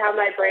exactly how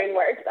my brain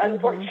works,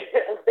 unfortunately.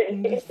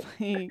 I'm just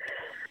like,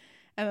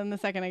 and then the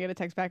second I get a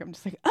text back, I'm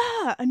just like,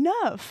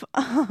 enough.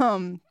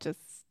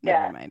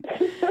 Never mind.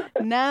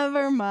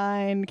 Never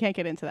mind. Can't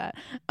get into that.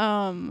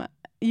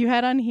 You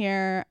had on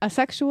here a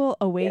sexual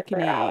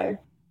awakening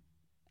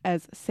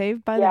as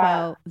Saved by the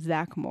Bell,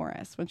 Zach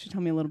Morris. Why don't you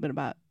tell me a little bit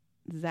about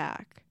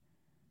Zach?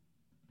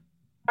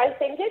 I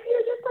think if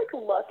you just like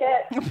look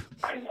at,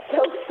 I'm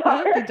so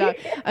sorry.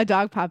 A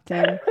dog popped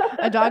in.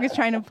 A dog is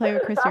trying to play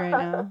with Christi right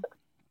now.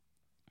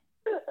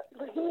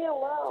 Leave me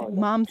alone.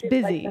 Mom's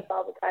busy. Like this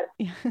all the time.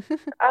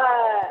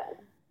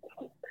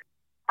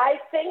 I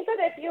think that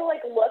if you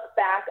like look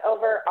back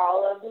over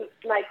all of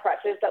my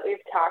crushes that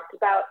we've talked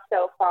about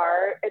so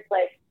far, it's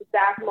like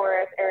Zach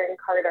Morris, Aaron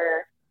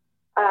Carter,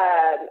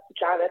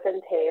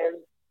 Jonathan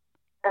Taves,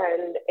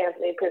 and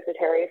Anthony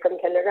Pusateri from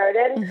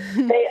kindergarten.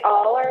 They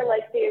all are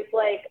like these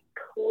like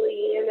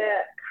clean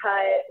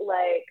cut,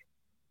 like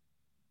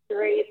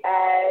straight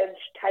edge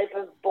type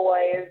of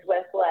boys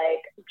with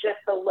like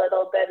just a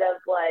little bit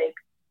of like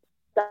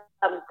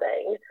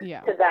something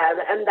to them.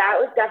 And that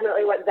was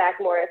definitely what Zach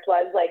Morris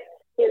was. Like,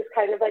 he was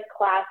kind of like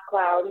class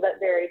clown, but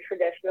very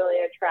traditionally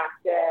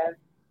attractive.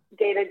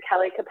 Dated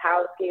Kelly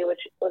Kapowski,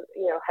 which was,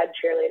 head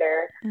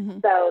cheerleader.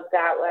 So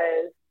that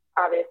was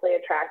obviously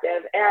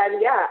attractive.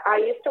 And yeah, I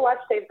used to watch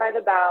Saved by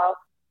the Bell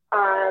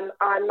on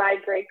my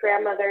great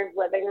grandmother's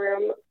living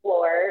room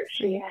floor.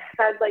 She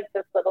had like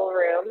this little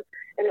room,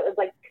 and it was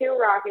like 2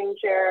 rocking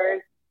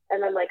chairs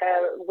and then like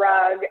a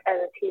rug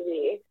and a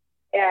TV.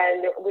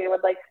 And we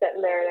would like sit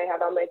in there, and I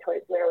had all my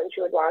toys in there when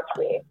she would watch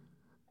me.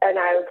 And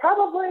I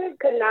probably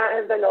could not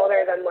have been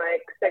older than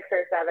like 6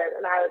 or 7.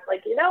 And I was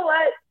like, you know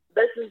what?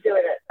 This is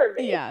doing it for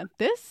me. Yeah,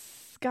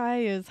 this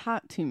guy is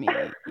hot to me.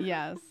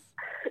 Yes.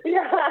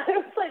 Yeah, I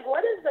was like,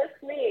 what does this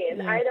mean?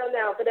 Yeah. I don't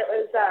know. But it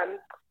was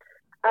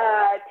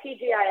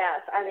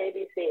TGIF on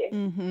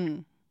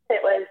ABC.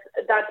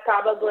 That's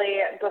probably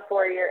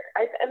before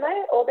am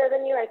I older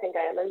than you? I think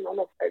I am. I'm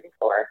almost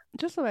 34.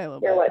 Just a little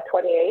bit. You're what,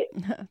 28?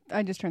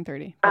 I just turned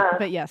 30.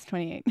 But yes,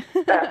 28.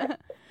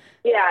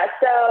 Yeah,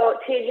 so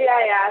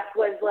TGIF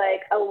was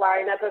like a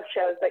lineup of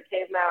shows that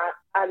came out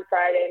on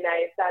Friday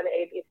nights on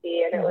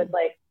ABC, and it was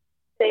like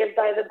Saved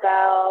by the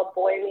Bell,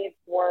 Boy Meets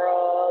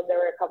World. There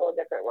were a couple of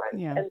different ones.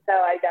 Yeah. And so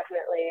I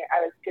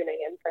was tuning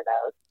in for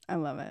those. I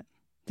love it.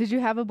 Did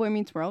you have a Boy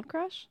Meets World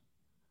crush?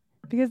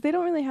 Because they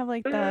don't really have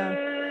like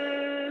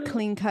the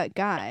clean-cut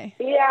guy.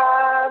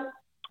 Yeah.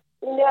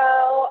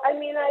 No, I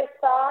mean, I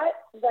thought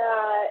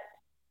that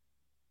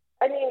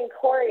I mean,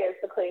 Corey is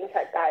the clean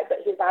cut guy, but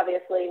he's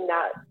obviously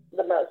not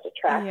the most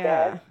attractive.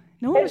 Yeah.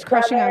 No one was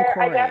crushing on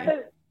Corey. I guess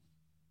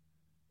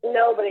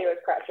nobody was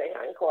crushing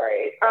on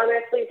Corey.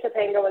 Honestly,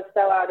 Topanga was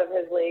so out of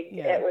his league.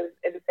 Yeah. It was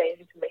insane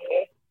to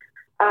me.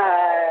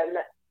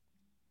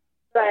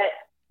 But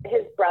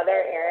his brother,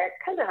 Eric,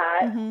 kind of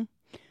hot. Mm-hmm.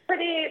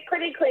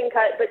 Pretty clean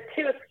cut, but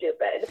too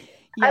stupid.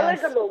 Yes. I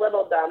like him a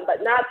little dumb,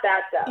 but not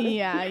that dumb.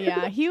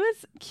 Yeah. He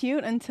was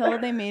cute until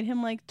they made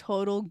him like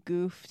total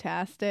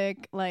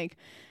goof-tastic. Like,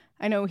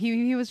 I know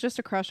he was just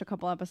a crush a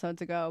couple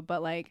episodes ago,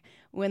 but like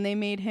when they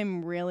made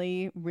him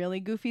really, really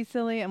goofy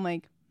silly, I'm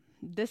like,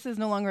 this is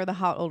no longer the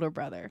hot older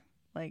brother.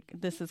 Like,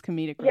 this is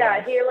comedic relief.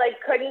 Yeah, he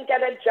like couldn't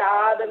get a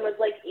job and was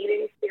like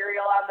eating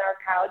cereal on their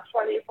couch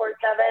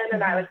 24/7,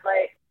 and I was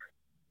like,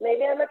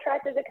 maybe I'm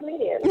attracted to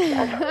comedians.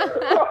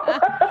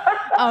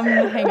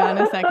 Hang on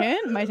a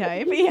second. My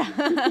type.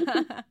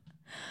 Yeah.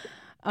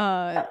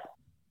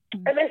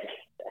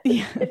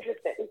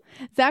 Interesting.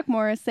 Zach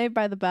Morris, Saved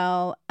by the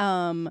Bell.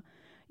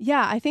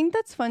 Yeah, I think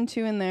that's fun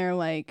too in there,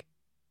 like,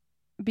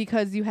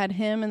 because you had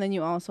him and then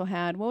you also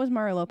had, what was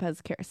Mario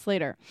Lopez's character?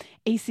 Slater.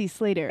 AC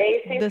Slater.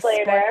 The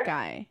Spark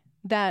guy.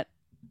 That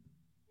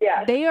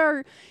they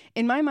are,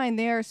 in my mind,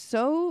 they are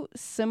so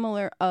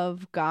similar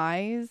of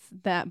guys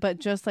that, but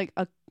just like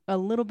a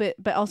little bit,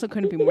 but also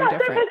couldn't be more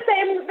different.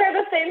 They're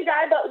the same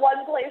guy, but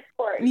one plays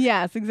sports.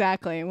 Yes,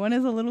 exactly. One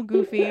is a little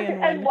goofy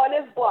and one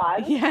is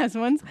blonde. Yes,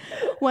 one's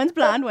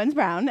blonde, one's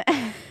brown,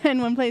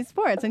 and one plays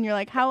sports. And you're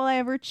like, how will I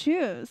ever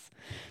choose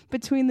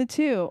between the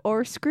two?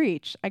 Or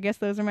Screech? I guess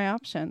those are my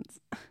options.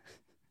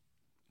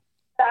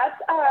 That's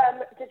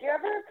did you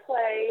ever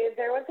play?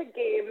 There was a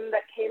game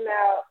that came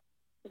out.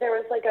 There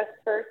was like a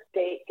first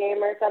date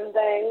game or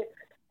something.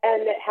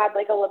 And it had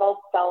like a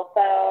little cell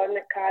phone.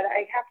 God,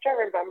 I have to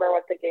remember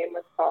what the game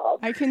was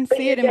called. I can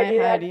see it in my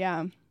head,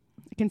 yeah.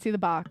 I can see the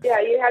box. Yeah,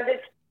 you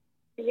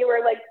were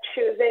like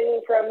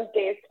choosing from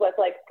dates with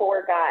like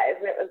 4 guys.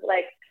 And it was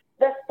like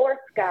the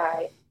sports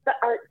guy, the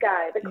art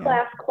guy, the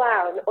class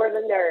clown, or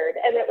the nerd.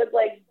 And it was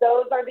like,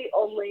 those are the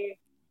only,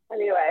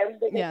 anyway,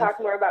 we can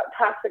talk more about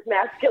toxic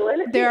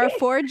masculinity. There are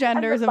 4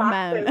 genders of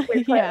men.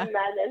 We put men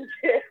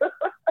into.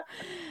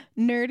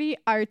 Nerdy,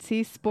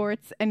 artsy,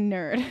 sports, and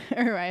nerd.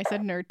 Or I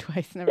said nerd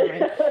twice. Never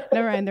mind.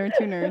 There are 2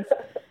 nerds.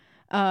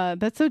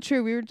 That's so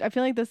true. I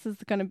feel like this is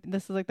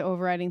like the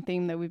overriding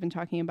theme that we've been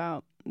talking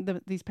about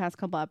these past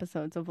couple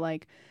episodes of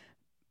like,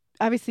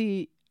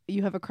 obviously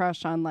you have a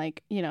crush on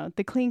like, you know,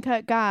 the clean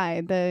cut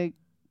guy,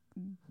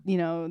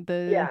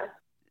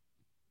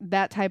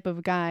 that type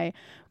of guy,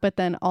 but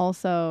then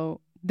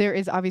also there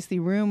is obviously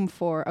room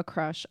for a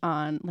crush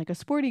on like a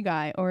sporty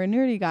guy or a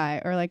nerdy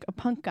guy or like a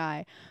punk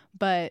guy,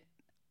 but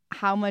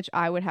how much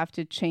I would have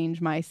to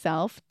change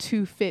myself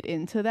to fit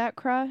into that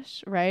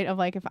crush, right? Of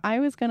like, if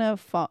I was gonna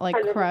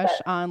crush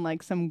on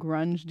like some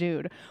grunge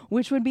dude,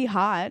 which would be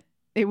hot,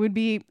 it would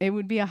be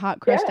a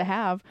hot crush to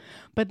have,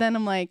 but then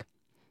I'm like,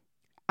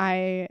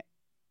 I'd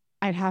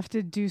have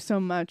to do so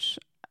much.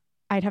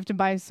 I'd have to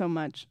buy so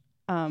much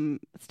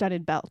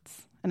studded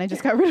belts, and I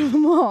just got rid of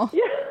them all.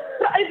 Yeah,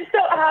 I just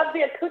don't have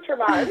the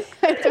accoutrement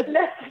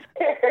necessary.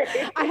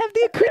 I have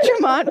the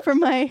accoutrement for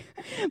my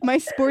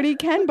sporty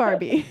Ken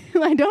Barbie.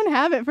 I don't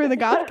have it for the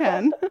goth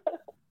Ken.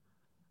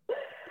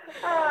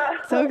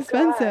 So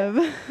expensive.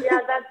 God. Yeah,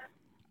 that's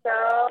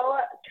so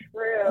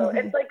true.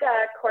 It's like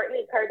a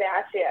Kourtney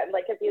Kardashian.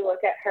 Like, if you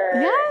look at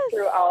her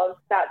through all of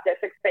that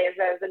different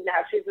phases, and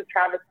now she's with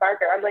Travis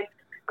Barker, I'm like,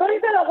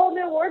 Kourtney's got a whole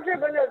new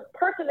wardrobe and a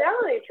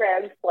personality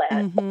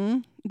transplant. Mm-hmm.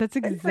 That's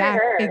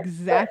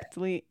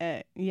exactly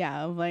it.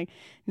 Yeah, like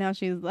now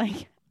she's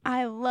like,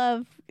 I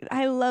love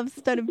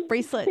studded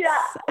bracelets. Yeah,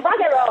 rock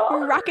and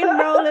roll. Rock and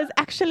roll is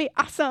actually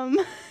awesome.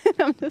 And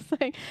I'm just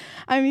like,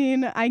 I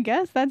mean, I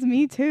guess that's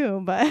me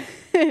too, but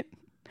it's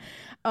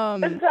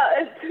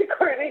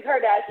Kourtney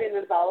Kardashian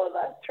is all of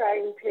us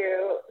trying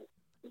to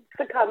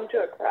succumb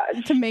to a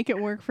crush. To make it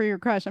work for your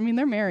crush. I mean,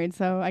 they're married,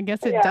 so I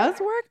guess it does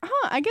work.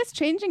 I guess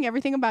changing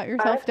everything about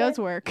yourself does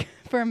work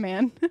for a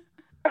man.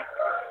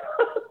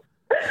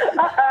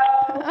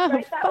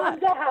 Write that one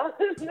down.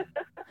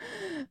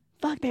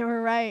 Fuck, they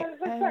were right.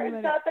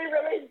 Turns out they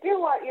really do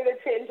want you to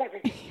change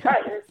everything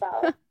about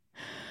yourself.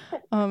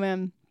 Oh,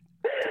 man.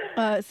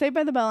 Saved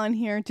by the Bell on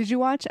here. Did you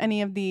watch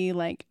any of the,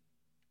 like,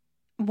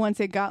 once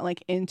it got,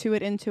 like, into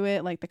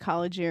it, like the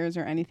college years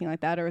or anything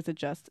like that, or is it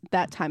just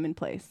that time and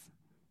place?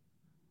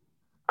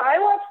 I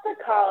watched the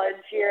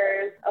college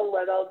years a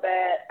little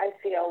bit, I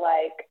feel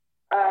like,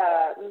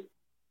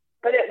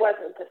 but it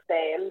wasn't the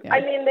same. Yeah.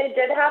 I mean, they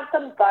did have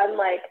some fun,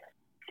 like,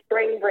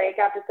 spring break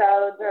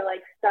episodes or,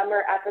 like,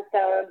 summer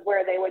episodes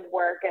where they would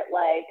work at,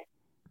 like,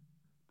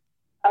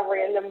 a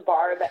random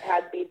bar that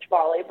had beach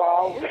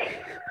volleyball.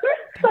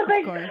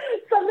 something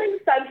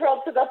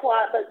central to the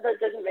plot that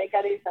didn't make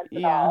any sense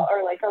at all,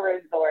 or, like, a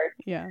resort.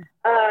 Yeah.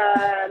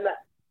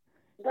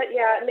 But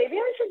yeah, maybe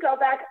I should go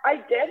back. I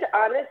did,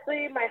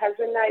 honestly, my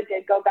husband and I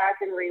did go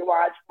back and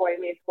rewatch Boy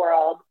Meets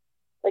World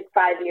like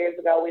 5 years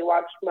ago. We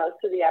watched most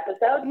of the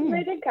episodes, and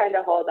they did kind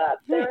of hold up.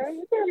 Nice.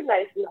 They were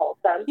nice and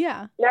wholesome.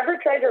 Yeah. Never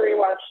tried to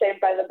rewatch Saved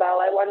by the Bell.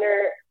 I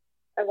wonder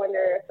if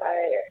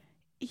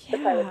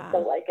I would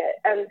still like it.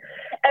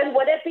 And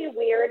would it be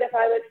weird if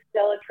I was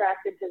still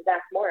attracted to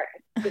Zach Morris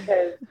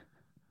because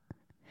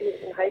he's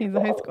in high school? He's a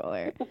high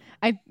schooler.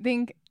 I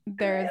think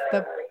there's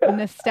the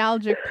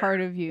nostalgic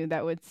part of you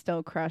that would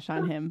still crush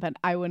on him, but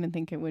I wouldn't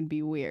think it would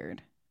be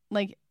weird.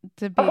 Like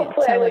to be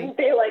Hopefully I wouldn't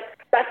be like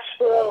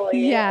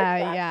sexually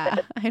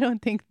attracted. I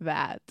don't think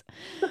that.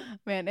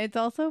 Man, it's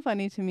also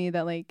funny to me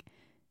that like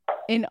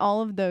in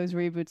all of those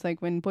reboots,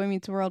 like when Boy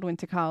Meets World went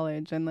to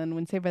college and then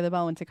when Saved by the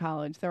Bell went to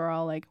college, they were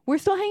all like, we're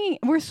still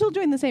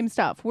doing the same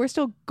stuff. We're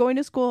still going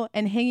to school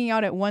and hanging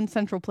out at one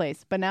central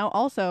place. But now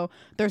also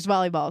there's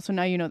volleyball. So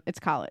now you know it's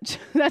college.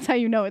 That's how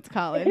you know it's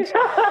college.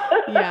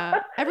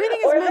 Yeah. Everything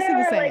is mostly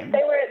the same.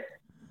 Like,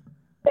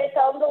 they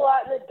filmed a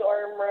lot in the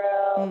dorm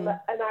room.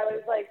 And I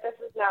was like, this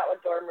is not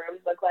what dorm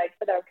rooms look like,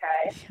 but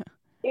okay.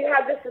 You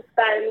had to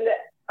suspend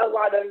a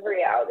lot of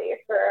reality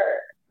for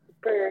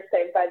your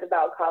Saved by the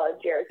Bell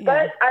college years. Yeah.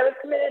 But I was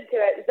committed to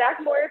it. Zach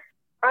Morris,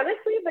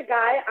 honestly, the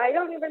guy, I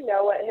don't even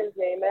know what his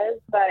name is,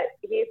 but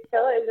he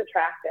still is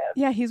attractive.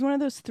 Yeah, he's one of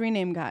those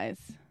 3-name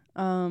guys.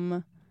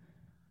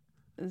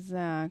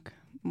 Zach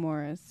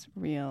Morris,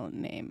 real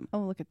name. Oh,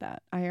 look at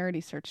that. I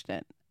already searched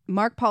it.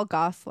 Mark Paul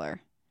Gosselaar.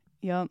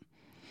 Yep.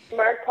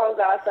 Mark Paul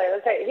Gosselaar.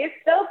 That's right. He's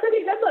still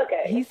pretty good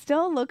looking. He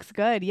still looks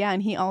good. Yeah,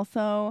 and he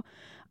also,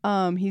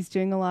 he's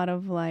doing a lot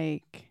of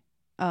like,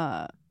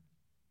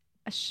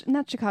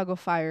 not Chicago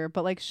Fire,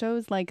 but like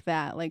shows like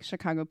that, like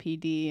Chicago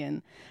PD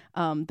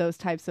and those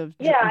types of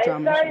drama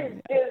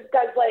shows. He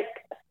does like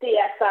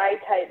CSI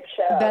type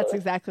shows. That's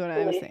exactly what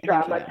I was saying.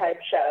 Drama type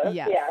shows.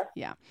 Yes,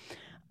 yeah.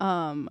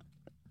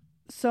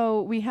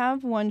 So we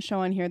have one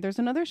show on here. There's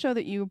another show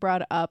that you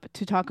brought up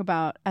to talk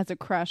about as a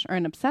crush or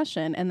an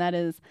obsession, and that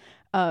is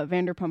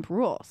Vanderpump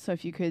Rules. So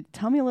if you could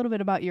tell me a little bit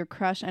about your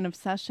crush and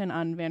obsession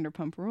on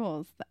Vanderpump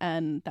Rules,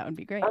 and that would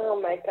be great. Oh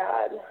my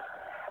God.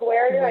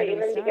 Where do I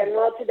even begin?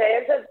 Well,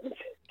 today is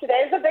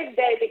a big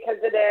day because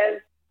it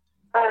is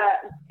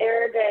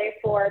air day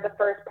for the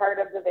first part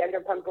of the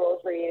Vanderpump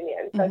Rules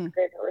reunion. So it's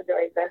great that we're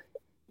doing this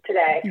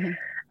today.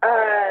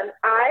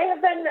 I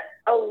have been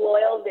a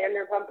loyal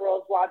Vanderpump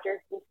Rules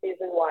watcher since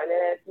season 1, and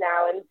it's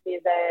now in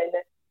season,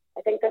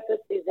 I think this is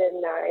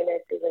season 9 or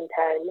season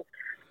 10.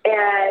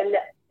 And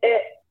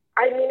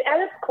at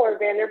its core,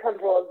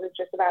 Vanderpump Rules is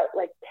just about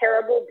like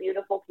terrible,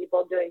 beautiful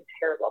people doing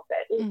terrible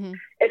things.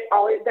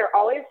 They're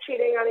always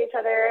cheating on each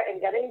other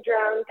and getting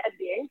drunk and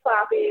being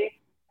sloppy,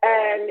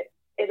 and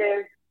it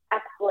is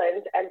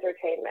excellent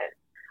entertainment.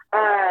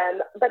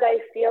 But I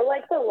feel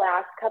like the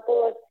last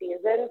couple of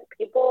seasons,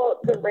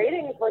 the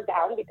ratings were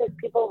down because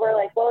people were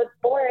like, well, it's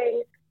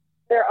boring.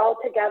 They're all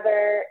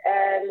together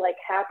and like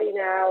happy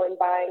now and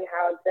buying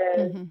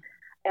houses.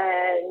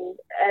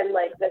 And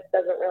like, this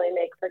doesn't really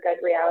make for good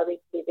reality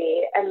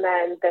TV. And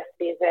then this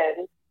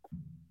season,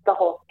 the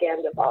whole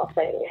Scandival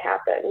thing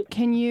happened.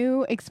 Can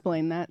you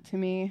explain that to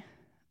me?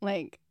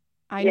 Like,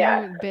 I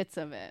know bits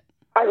of it.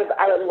 I would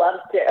love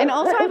to. And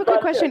also, I have a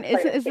quick question.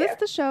 Is this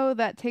the show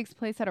that takes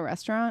place at a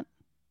restaurant?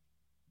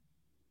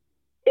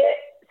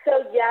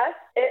 So yes,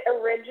 it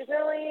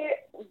originally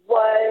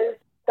was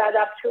set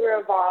up to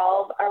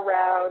revolve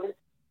around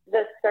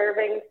the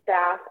serving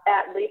staff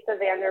at Lisa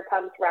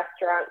Vanderpump's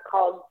restaurant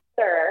called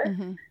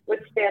SIR,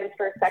 which stands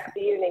for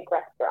Sexy Unique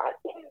Restaurant.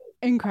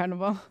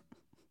 Incredible.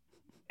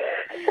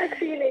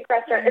 Sexy Unique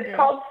Restaurant. It's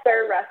called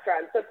SIR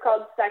Restaurant, so it's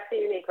called Sexy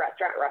Unique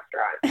Restaurant.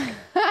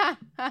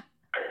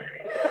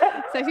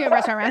 Sexy Unique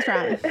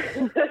Restaurant.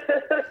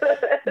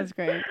 That's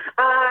great.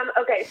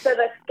 Okay, so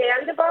the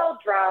Scandival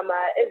drama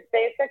is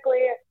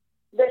basically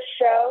the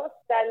show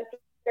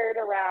centered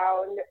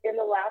around, in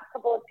the last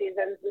couple of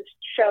seasons, the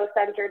show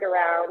centered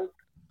around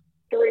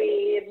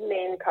 3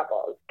 main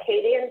couples: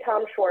 Katie and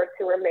Tom Schwartz,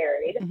 who were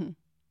married,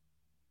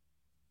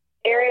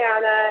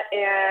 Ariana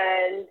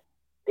and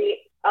the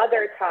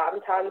other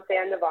Tom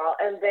Sandoval,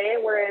 and they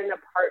were in a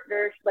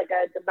partnership, like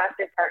a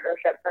domestic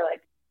partnership for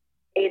like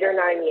 8 or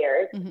 9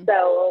 years.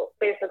 So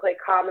basically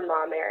common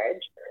law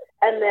marriage.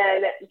 And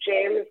then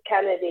James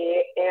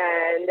Kennedy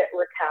and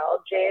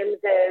Raquel.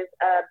 James is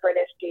a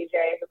British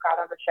DJ who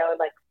got on the show in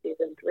like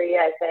season 3,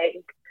 I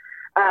think.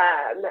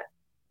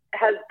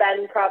 Has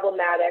been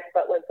problematic,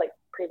 but was like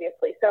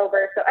previously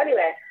sober. So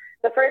anyway,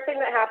 the first thing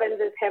that happens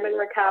is him and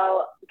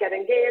Raquel get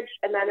engaged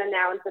and then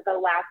announce at the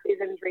last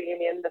season's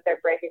reunion that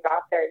they're breaking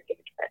off their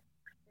engagement.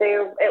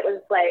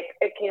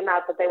 It came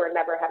out that they were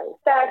never having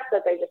sex,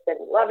 that they just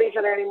didn't love each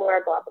other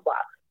anymore, blah, blah,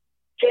 blah.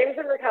 James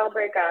and Raquel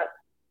break up.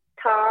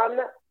 Tom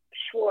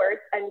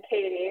Schwartz and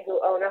Katie, who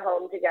own a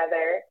home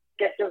together,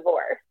 get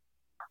divorced.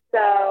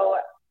 So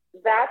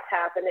that's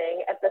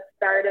happening at the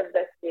start of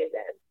this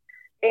season.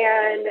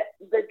 And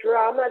the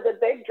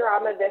big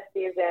drama this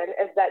season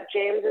is that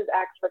James's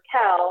ex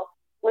Raquel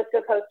was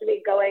supposed to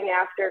be going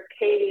after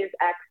Katie's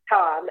ex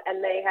Tom,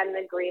 and they had an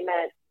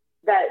agreement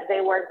that they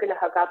weren't going to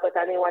hook up with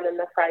anyone in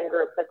the friend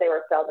group that they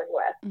were filming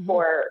with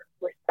for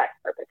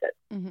respect purposes.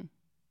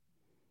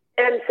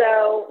 And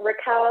so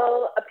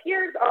Raquel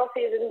appears all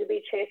season to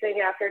be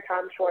chasing after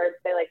Tom Schwartz.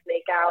 They like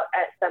make out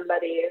at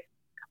somebody's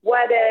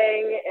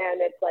wedding,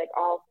 and it's like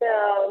all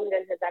filmed,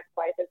 and his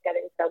ex-wife is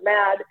getting so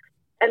mad.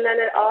 And then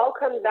it all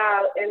comes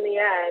out in the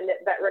end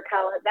that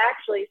Raquel has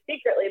actually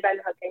secretly been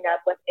hooking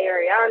up with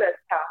Ariana's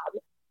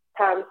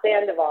Tom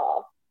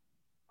Sandoval.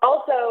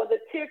 Also, the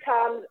two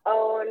Toms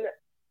own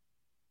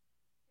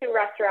two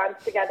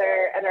restaurants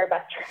together and are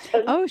best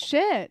friends. Oh,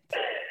 shit.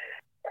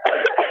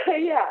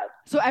 Yeah.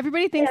 So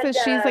everybody thinks that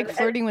she's like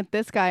flirting with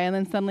this guy, and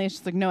then suddenly it's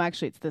just like, no,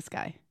 actually, it's this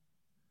guy.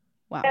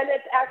 Wow. And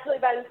it's actually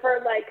been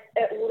for like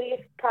at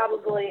least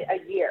probably a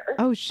year.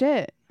 Oh,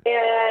 shit.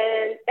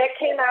 And it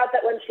came out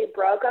that when she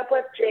broke up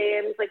with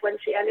James, like when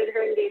she ended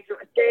her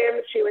engagement with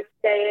James, she was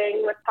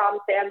staying with Tom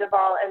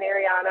Sandoval and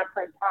Ariana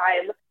for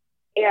time.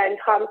 And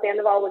Tom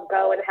Sandoval would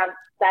go and have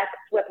sex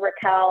with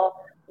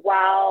Raquel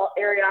while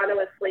Ariana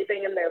was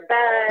sleeping in their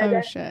bed.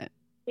 Oh, shit.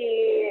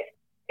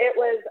 It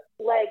was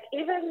like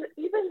even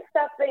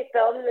stuff they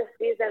filmed this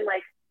season,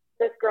 like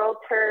this girl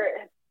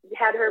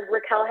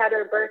Raquel had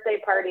her birthday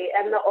party,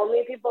 and the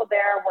only people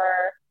there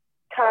were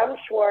Tom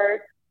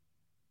Schwartz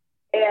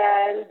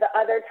and the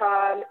other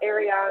Tom,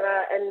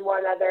 Ariana, and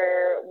one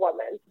other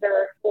woman. There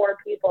were 4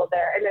 people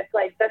there, and it's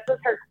like this was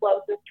her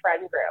closest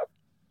friend group,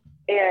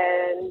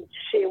 and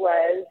she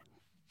was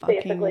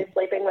basically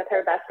sleeping with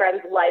her best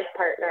friend's life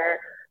partner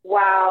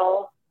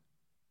while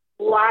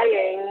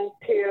lying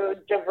to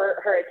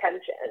divert her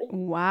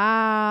attention.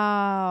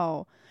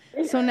 Wow.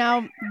 So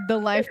now the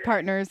life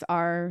partners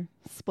are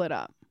split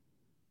up.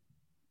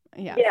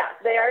 Yeah. Yeah,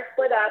 they are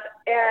split up,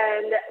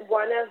 and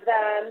one of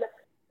them,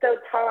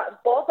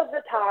 both of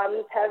the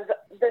Toms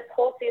this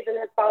whole season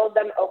has followed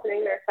them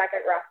opening their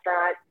second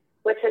restaurant,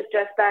 which has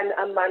just been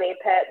a money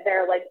pit.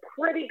 They're like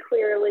pretty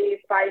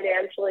clearly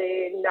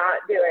financially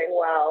not doing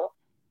well.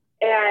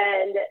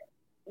 And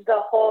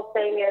the whole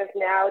thing is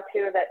now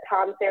too that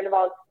Tom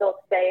Sandoval is still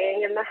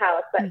staying in the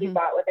house that he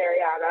bought with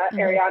Ariana. Mm-hmm.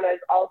 Ariana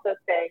is also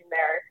staying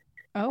there.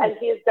 Oh. And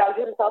he's dug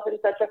himself in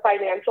such a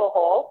financial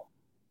hole.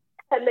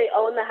 And they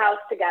own the house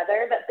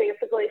together that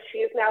basically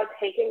she's now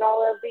taking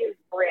all of these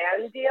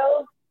brand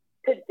deals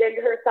to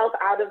dig herself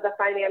out of the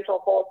financial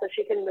hole so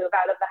she can move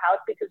out of the house,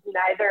 because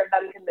neither of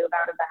them can move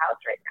out of the house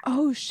right now.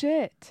 Oh,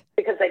 shit.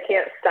 Because they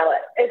can't sell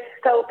it. It's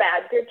so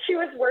bad. Dude,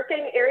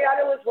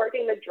 Ariana was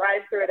working the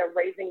drive-thru at a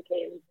Raising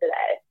Cane's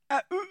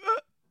today.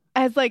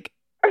 As like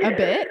a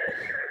bit?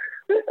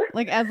 It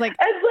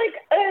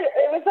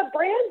was a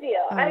brand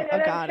deal. Oh, I'm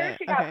sure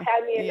she got paid.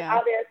 I mean,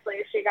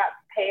 obviously she got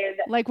paid.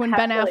 Like when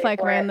Ben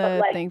Affleck ran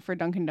the thing for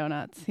Dunkin'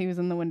 Donuts. He was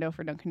in the window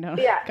for Dunkin'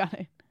 Donuts. Yeah. Got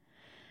it.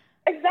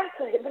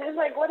 Exactly. But I'm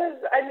like,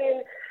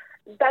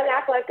 Ben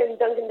Affleck and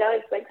Dunkin'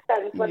 Donuts makes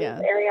sense. What does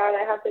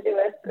Ariana have to do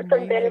with,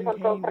 from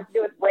Vanderpump Rules have to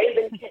do with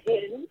Raising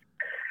Cane's?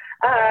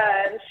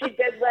 She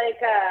did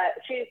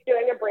she's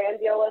doing a brand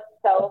deal with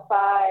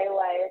SoFi,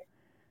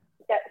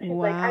 she's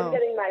like, I'm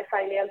getting my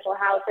financial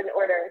house in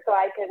order so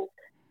I can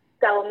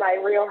sell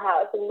my real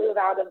house and move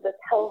out of this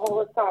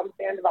hellhole of Tom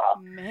Sandoval.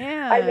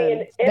 Man, I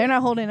mean, they're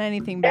not holding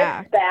anything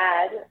back. It's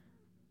bad.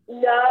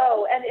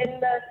 No, and in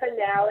the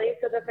finale,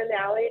 so the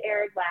finale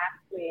aired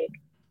last week,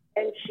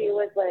 and she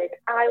was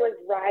like, I was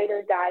ride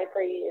or die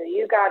for you.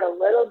 You got a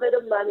little bit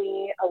of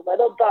money, a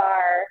little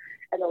bar,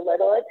 and a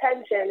little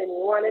attention, and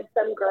you wanted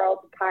some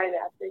girl to pine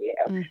after you.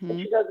 Mm-hmm. And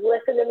she goes,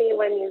 listen to me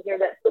when you hear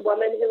this. The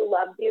woman who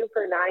loved you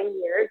for 9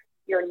 years,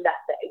 you're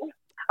nothing.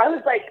 I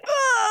was like,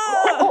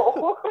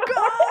 oh,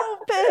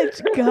 go,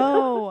 bitch,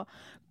 go.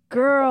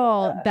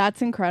 Girl,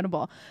 that's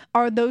incredible.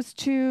 Are those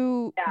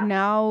two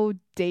now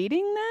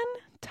dating then?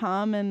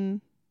 Tom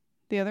and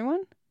the other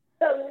one?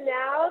 So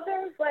now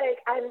there's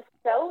I'm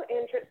so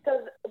interested.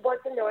 So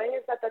what's annoying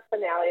is that the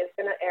finale is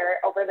going to air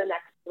over the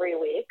next 3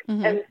 weeks.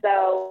 Mm-hmm. And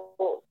so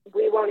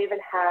we won't even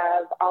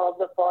have all of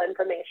the full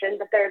information.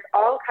 But there's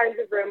all kinds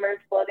of rumors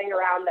floating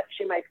around that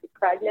she might be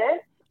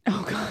pregnant.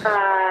 Oh,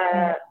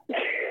 God.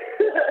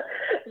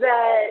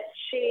 That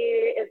she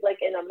is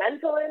in a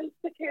mental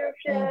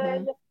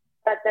institution,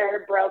 that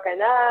they're broken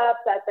up,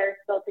 that they're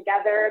still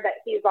together, that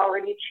he's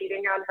already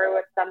cheating on her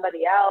with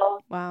somebody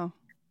else. Wow.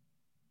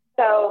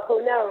 So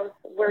who knows?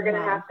 We're going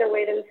to have to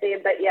wait and see.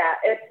 But yeah,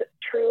 it's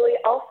truly,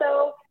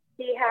 also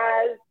he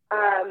has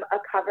a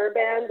cover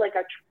band,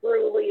 a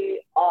truly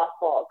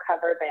awful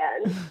cover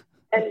band.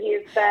 And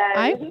he's been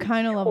I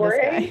kind of love this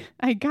guy.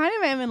 I kind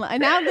of am in love.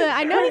 Now that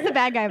I know he's a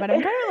bad guy, but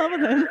I'm kind of in love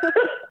with him.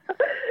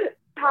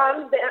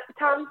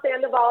 Tom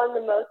Sandoval and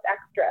the Most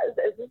Extras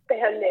is his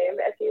band name,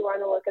 if you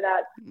want to look it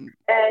up.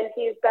 And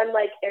he's been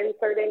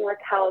inserting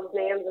Raquel's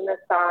names in the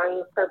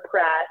songs for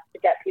press to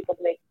get people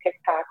to make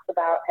TikToks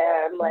about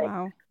him.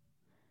 Wow.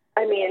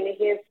 I mean,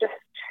 he's just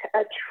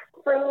a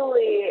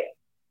truly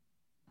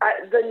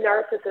the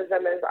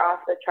narcissism is off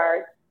the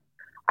charts.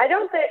 I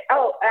don't think.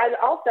 Oh, and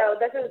also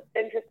this is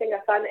interesting.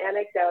 A fun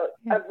anecdote.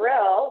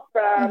 Avril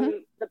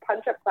from the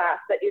punch-up class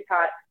that you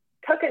taught.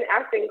 took an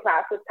acting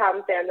class with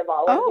Tom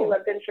Sandoval when he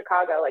lived in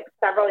Chicago like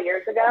several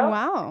years ago.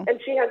 Wow. And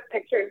she has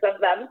pictures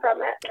of them from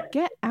it.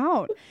 Get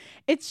out.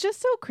 It's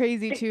just so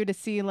crazy too to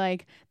see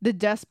like the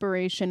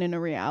desperation in a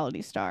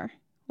reality star.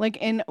 Like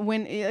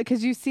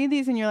because you see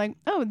these and you're like,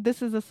 oh,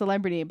 this is a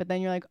celebrity. But then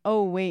you're like,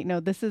 oh, wait,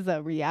 no, this is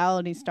a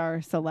reality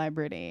star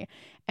celebrity.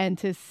 And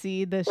to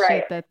see the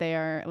shit that they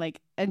are like,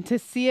 and to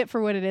see it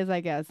for what it is,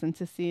 I guess, and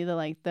to see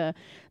the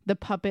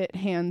puppet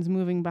hands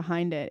moving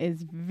behind it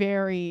is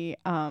very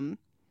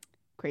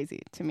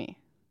crazy to me.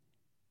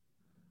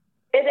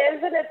 It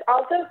is, and it's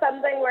also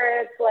something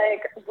where it's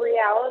like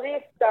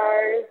reality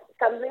stars,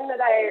 something that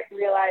I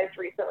realized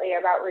recently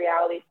about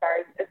reality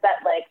stars is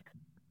that like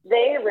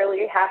they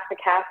really have to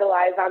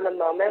capitalize on the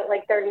moment.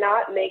 Like they're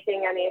not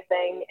making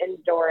anything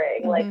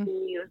enduring, like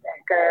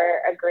music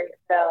or a great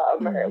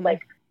film or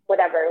like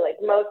whatever. Like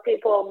most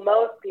people,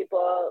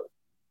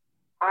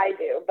 I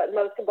do, but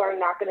most people are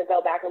not going to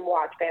go back and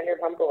watch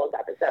Vanderpump Rules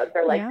episodes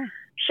or like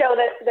show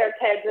this to their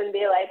kids and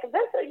be like,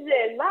 this is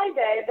in my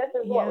day, this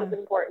is what was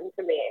important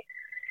to me.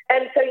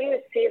 And so you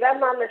see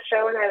them on the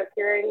show, and I was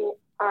hearing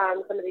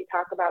somebody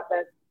talk about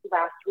this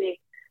last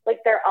week.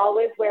 Like they're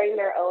always wearing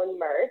their own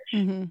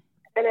merch.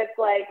 And it's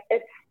like,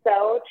 it's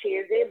so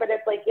cheesy, but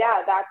it's like,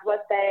 yeah, that's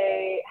what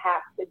they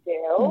have to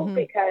do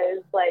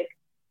because like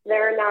they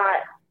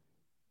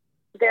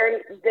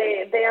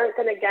aren't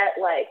going to get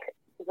like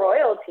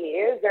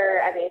royalties or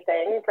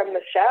anything from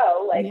the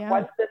show. Like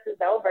once this is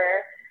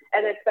over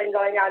and it's been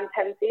going on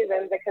 10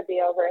 seasons, it could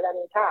be over at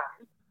any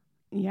time.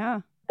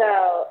 Yeah.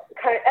 So,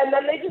 and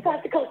then they just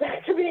have to go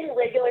back to being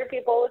regular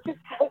people, which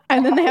is so sad.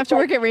 And then they have to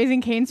work at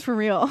Raising Cane's for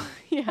real.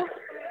 Yeah.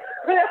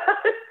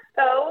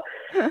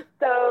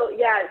 So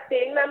yeah,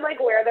 seeing them like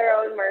wear their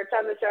own merch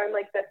on the show, I'm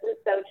like, this is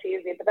so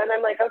cheesy. But then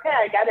I'm like, okay,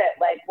 I get it.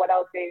 Like, what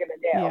else are you gonna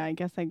do? Yeah, I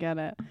guess I get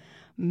it.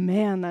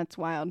 Man, that's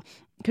wild.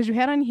 Because you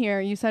had on here,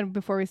 you said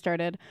before we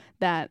started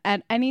that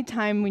at any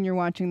time when you're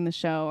watching the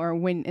show or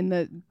when in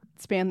the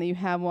span that you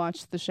have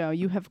watched the show,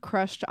 you have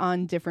crushed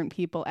on different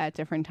people at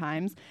different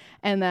times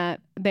and that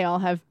they all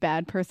have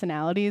bad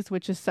personalities,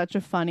 which is such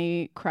a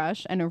funny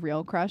crush and a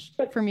real crush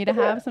for me to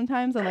have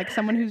sometimes. And like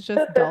someone who's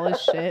just dull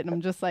as shit. And I'm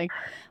just like,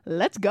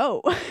 let's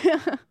go.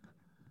 100%.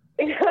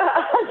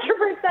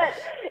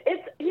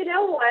 It's, you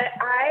know what?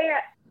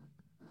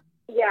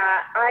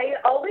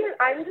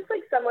 I'm just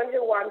like someone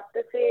who wants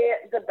to see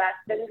the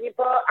best in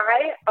people.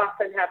 I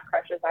often have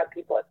crushes on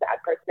people with bad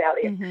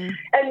personalities.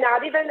 And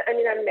not even, I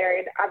mean, I'm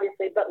married,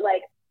 obviously, but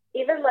like,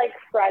 even like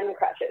friend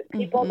crushes,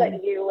 people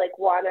that you like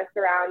want to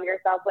surround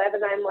yourself with.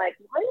 And I'm like,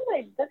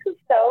 this is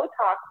so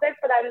toxic,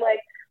 but I'm like,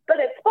 but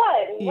it's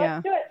fun.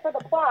 Let's do it for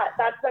the plot.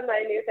 That's been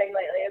my new thing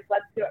lately is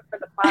let's do it for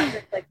the plot. And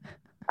it's like,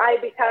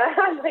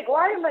 I'm like,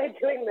 why am I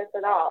doing this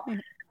at all?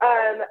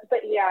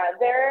 But yeah,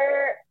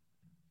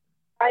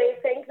 I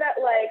think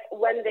that like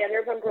when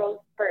Vanderpump Rules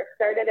first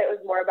started, it was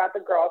more about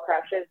the girl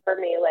crushes for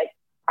me. Like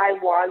I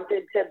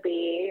wanted to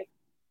be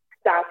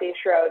Stassi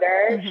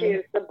Schroeder.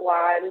 She's the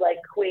blonde like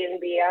queen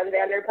bee on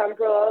Vanderpump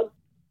Rules.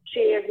 She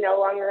is no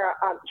longer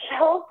on the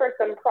show for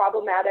some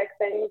problematic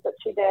things that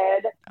she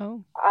did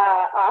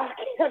off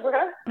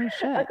camera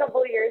a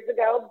couple of years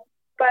ago.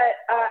 But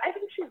I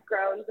think she's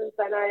grown since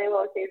then. I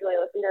will occasionally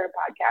listen to her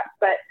podcast.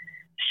 But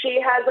she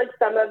has like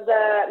some of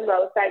the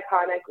most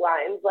iconic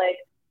lines. Like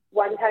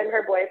one time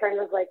her boyfriend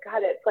was like,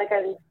 God, it's like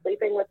I'm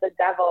sleeping with the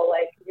devil.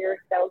 Like, you're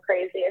so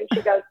crazy. And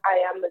she goes,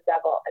 I am the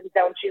devil. And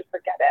don't you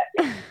forget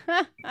it.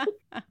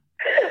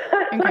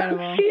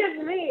 Incredible. She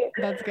is me.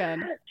 That's good.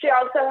 She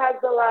also has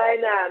the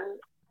line,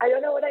 I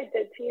don't know what I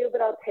did to you,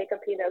 but I'll take a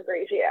Pinot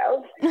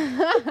Grigio.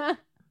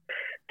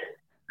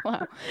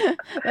 Wow.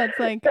 That's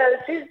like. So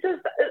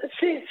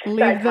she's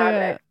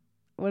iconic.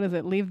 What is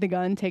it? Leave the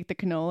gun, take the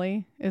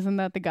cannoli. Isn't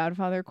that the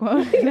Godfather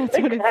quote? That's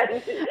what it's.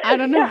 I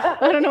don't know. Yeah.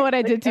 I don't know what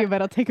I did to you,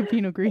 but I'll take a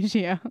Pinot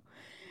Grigio.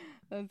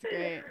 That's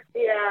great.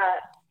 Yeah.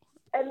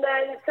 And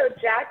then, so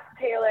Jack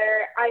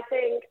Taylor, I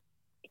think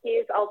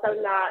he's also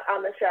not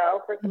on the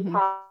show for some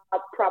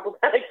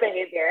problematic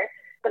behavior,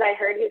 but I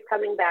heard he's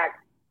coming back.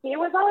 He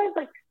was always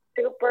like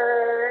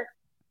super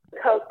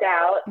coked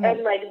out,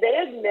 and like they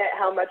admit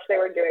how much they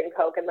were doing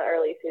coke in the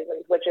early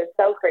seasons, which is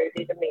so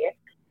crazy to me.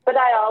 But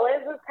I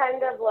always was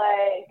kind of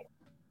like,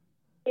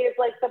 he's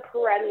like the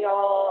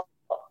perennial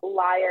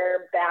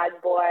liar, bad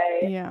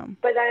boy. Yeah.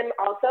 But I'm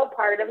also,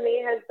 part of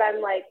me has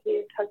been like,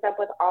 he's hooked up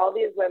with all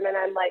these women.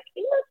 I'm like,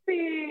 he must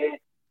be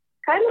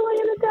kind of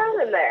laying it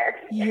down in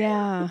there.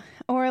 Yeah.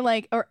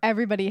 Or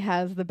everybody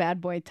has the bad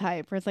boy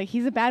type where it's like,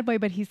 he's a bad boy,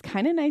 but he's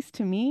kind of nice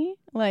to me.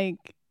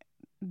 Like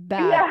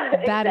that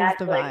is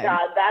the vibe.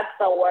 God, that's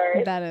the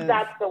worst.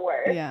 That's the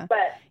worst. Yeah.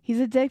 But he's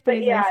a dick, but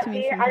he's nice to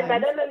me sometimes. I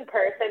met him in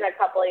person a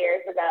couple of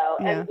years ago,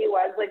 and he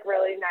was like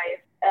really nice.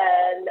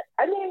 And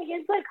I mean,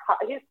 he's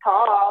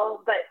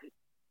tall, but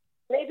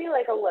maybe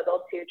like a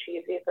little too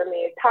cheesy for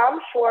me.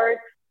 Tom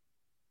Schwartz,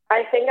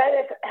 I think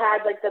I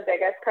had like the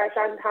biggest crush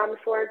on Tom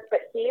Schwartz, but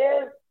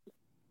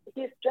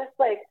he's just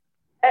like,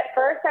 at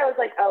first I was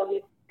like, oh,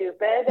 he's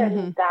stupid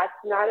and that's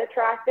not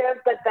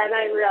attractive. But then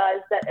I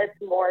realized that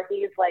it's more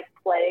he's like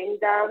playing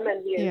dumb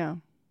and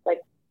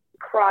like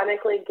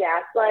chronically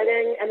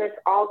gaslighting, and it's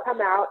all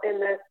come out in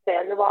this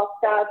Sandoval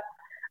stuff.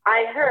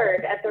 I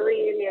heard at the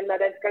reunion that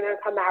it's going to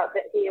come out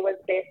that he was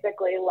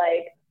basically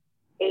like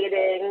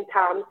aiding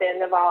Tom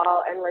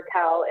Sandoval and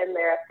Raquel in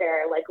their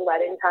affair, like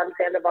letting Tom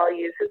Sandoval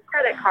use his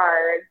credit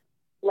card,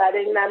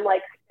 letting them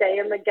like stay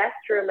in the guest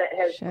room at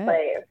his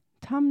place.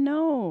 Tom,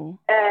 no.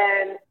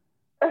 And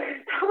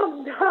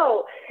Tom,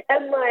 no.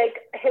 And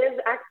like his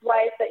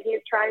ex-wife that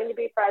he's trying to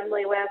be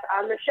friendly with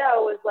on the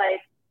show was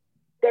like,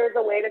 there's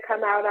a way to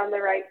come out on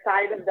the right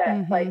side of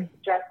this. Like,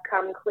 just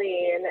come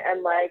clean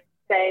and like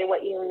say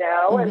what you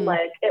know, and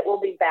like it will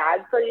be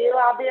bad for you,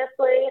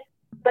 obviously,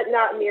 but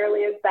not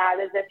nearly as bad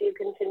as if you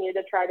continue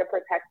to try to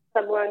protect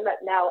someone that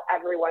now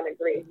everyone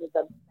agrees is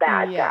a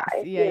bad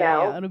guy.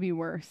 Yeah, it'll be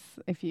worse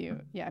if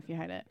you hide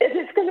it.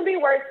 It's going to be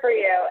worse for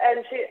you.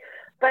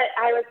 But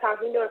I was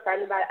talking to a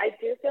friend about it. I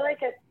do feel like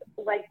it's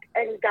like,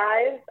 and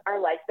guys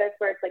are like this,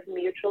 where it's like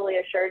mutually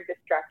assured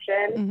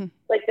destruction.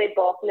 Like they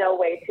both know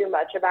way too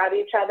much about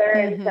each other.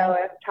 And so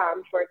if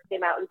Tom Schwartz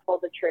came out and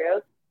told the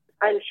truth,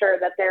 I'm sure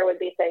that there would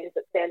be things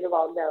that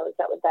Sandoval knows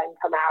that would then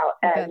come out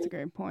and that's a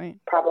great point.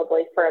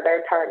 Probably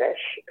further tarnish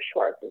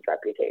Schwartz's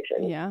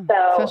reputation. Yeah,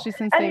 so, especially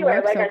since they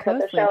work so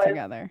closely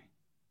together.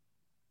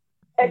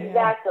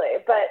 Exactly.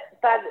 But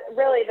that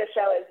really, the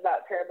show is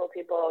about terrible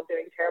people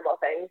doing terrible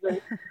things,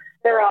 and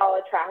they're all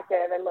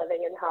attractive and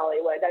living in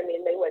Hollywood. I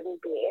mean, they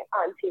wouldn't be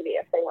on TV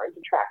if they weren't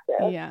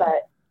attractive. Yeah.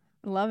 But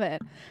love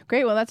it.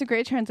 Great. Well, that's a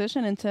great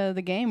transition into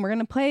the game. We're going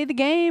to play the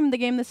game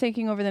that's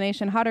taking over the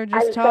nation. Hot or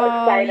just tall. So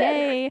excited.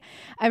 Yay.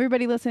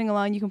 Everybody listening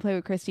along, you can play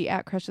with Christi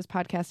at Crush This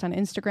Podcast on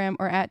Instagram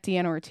or at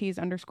Deanna Ortiz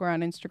 _ on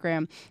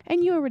Instagram.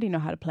 And you already know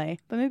how to play,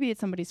 but maybe it's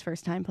somebody's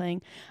first time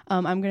playing.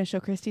 I'm going to show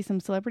Christi some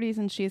celebrities,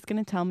 and she's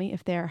going to tell me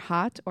if they're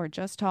hot or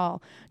just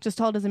tall. Just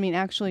tall doesn't mean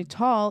actually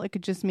tall. It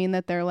could just mean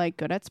that they're like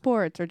good at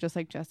sports or just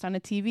on a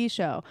TV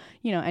show.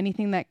 You know,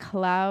 anything that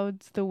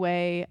clouds the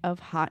way of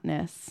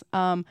hotness.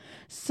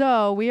 So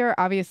we are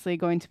obviously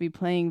going to be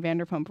playing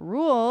Vanderpump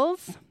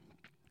Rules,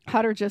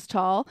 hot or just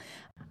tall.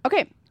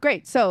 Okay,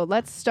 great. So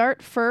let's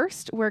start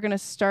first. We're going to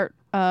start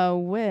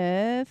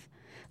with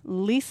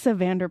Lisa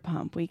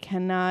Vanderpump. We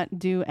can't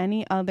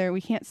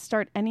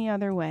start any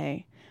other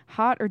way.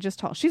 Hot or just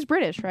tall? She's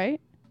British,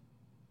 right?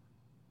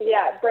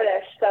 Yeah,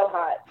 British. So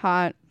hot.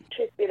 Hot.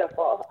 She's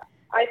beautiful.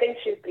 I think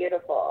she's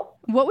beautiful.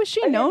 What was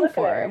she known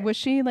for? Was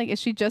she like,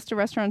 is she just a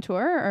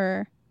restaurateur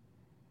or?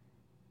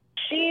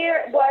 She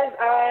was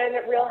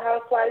on Real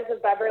Housewives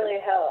of Beverly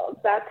Hills.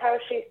 That's how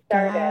she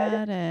started.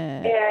 Got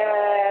it.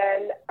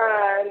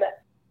 And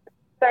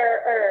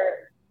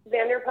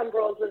Vanderpump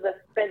Rules was a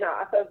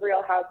spin-off of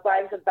Real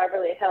Housewives of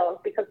Beverly Hills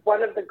because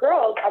one of the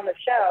girls on the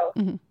show,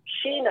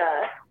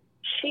 Sheena,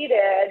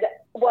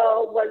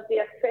 was the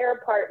affair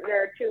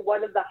partner to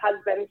one of the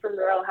husbands from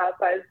Real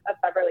Housewives of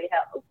Beverly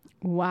Hills.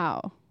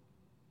 Wow.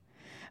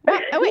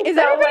 Wait, is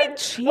everybody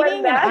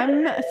cheating?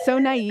 And I'm so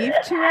naive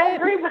to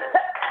it?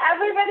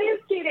 Everybody is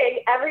cheating.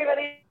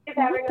 Everybody is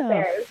having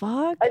affairs.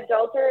 Fuck?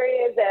 Adultery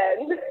is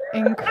in.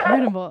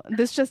 Incredible.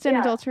 This just in,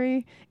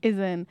 adultery is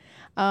in.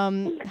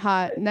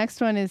 Hot. Next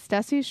one is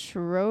Stacey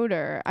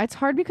Schroeder. It's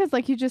hard because,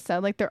 like you just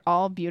said, like they're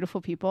all beautiful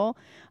people.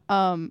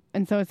 And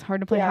so it's hard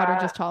to play hot or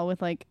just tall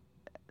with like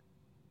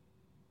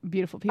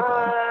beautiful people.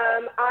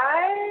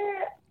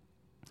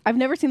 I've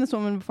never seen this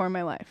woman before in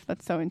my life.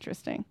 That's so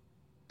interesting.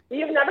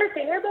 You've never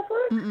seen her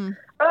before? Mm-mm.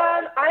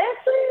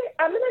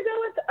 I'm gonna go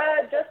with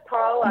just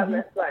tall on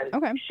this one.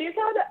 Okay. She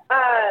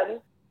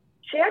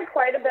had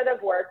quite a bit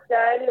of work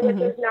done,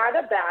 which is not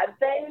a bad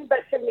thing, but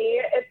to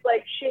me, it's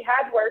like she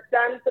had work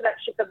done so that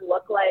she could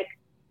look like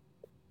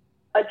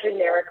a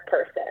generic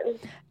person.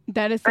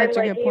 That is such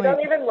a good point. You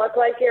don't even look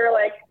like you're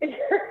like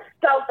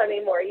yourself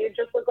anymore. You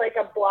just look like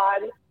a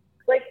blonde.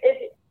 Like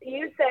if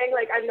you saying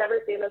like I've never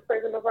seen this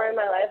person before in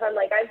my life, I'm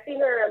like I've seen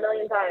her a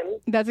million times.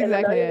 That's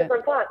exactly it.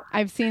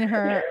 I've seen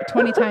her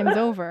 20 times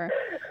over,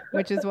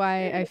 which is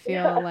why I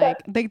feel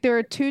like there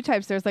are two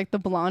types. There's like the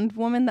blonde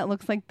woman that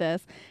looks like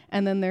this,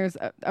 and then there's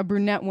a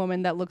brunette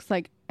woman that looks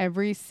like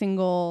every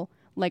single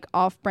like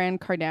off-brand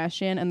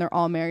Kardashian, and they're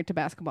all married to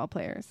basketball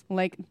players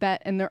like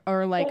that, and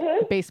or like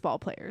baseball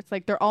players.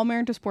 Like they're all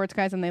married to sports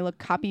guys, and they look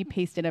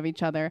copy-pasted of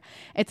each other.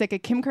 It's like a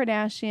Kim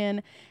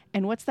Kardashian,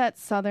 and what's that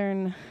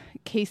Southern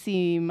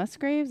Casey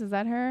Musgraves? Is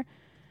that her?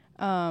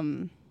 They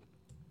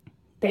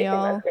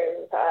all. Musgraves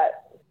is hot.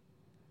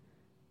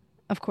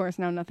 Of course,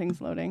 now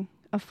nothing's loading.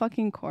 Of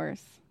fucking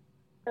course.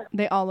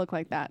 They all look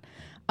like that.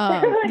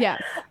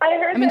 Yes.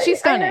 I mean, she's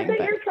stunning. I heard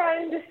that you're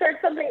trying to start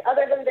something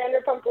other than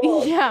Vanderpump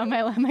Rules. Yeah,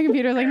 my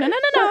computer's like,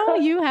 no.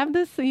 You have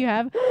this. You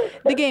have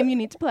the game you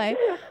need to play.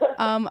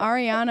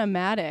 Ariana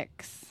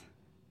Madix.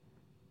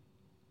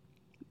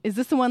 Is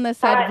this the one that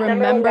said,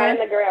 remember? In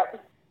the group.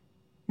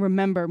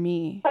 Remember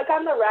me. Click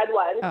on the red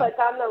one. Oh. Click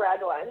on the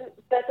red one.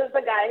 This is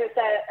the guy who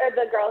said, or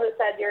the girl who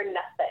said, you're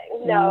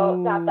nothing. No,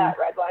 not that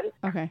red one.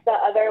 Okay. The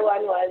other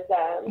one was...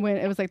 when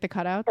it was like the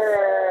cutouts?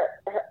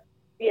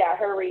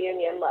 Her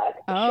reunion look.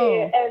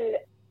 Oh.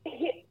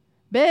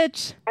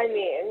 Bitch. I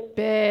mean.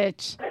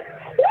 Bitch.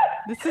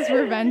 This is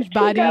revenge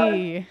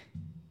body.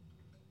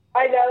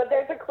 I know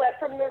there's a clip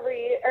from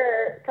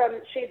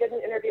she did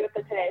an interview with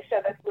the Today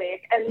Show this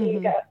week, and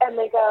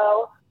they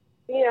go,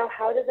 you know,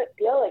 how does it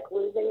feel like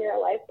losing your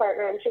life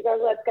partner? And she goes,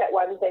 let's get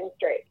one thing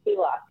straight. He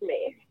lost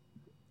me.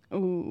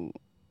 Ooh,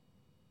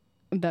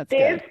 that's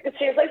good.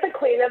 She's like the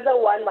queen of the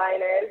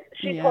one-liners.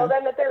 She told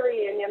them at their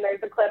reunion,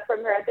 there's a clip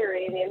from her at the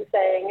reunion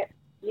saying,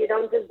 you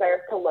don't deserve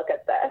to look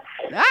at this.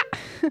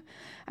 Ah!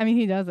 I mean,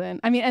 he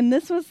doesn't. I mean, and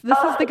this is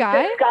the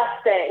guy?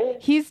 Disgusting.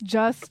 He's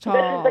just tall.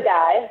 This is the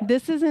guy.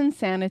 This is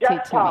insanity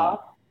just to tall. me.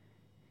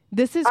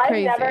 This is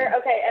crazy.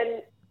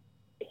 And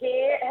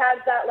he has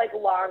that, like,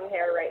 long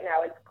hair right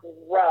now. It's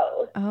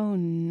gross. Oh,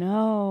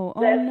 no.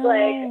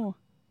 Like,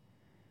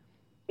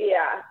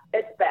 yeah,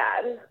 it's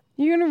bad.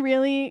 You're going to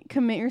really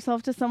commit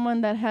yourself to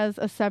someone that has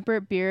a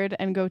separate beard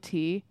and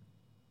goatee?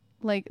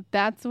 Like,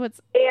 that's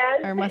what's...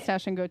 Or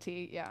mustache and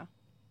goatee, yeah.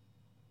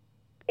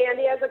 And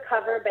he has a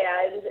cover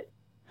band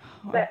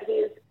that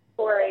he's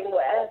touring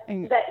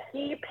with that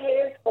he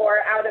pays for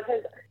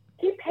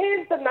he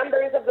pays the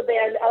members of the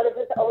band out of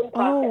his own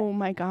pocket. Oh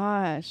my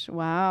gosh.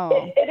 Wow.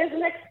 It is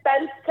an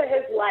expense to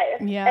his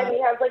life. Yeah. And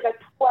he has like a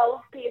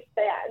 12-piece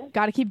band.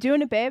 Gotta keep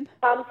doing it, babe.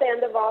 Tom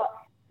Sandoval.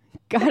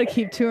 Gotta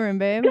keep touring,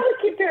 babe. Gotta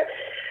keep doing it.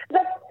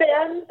 The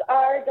fans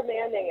are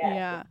demanding it.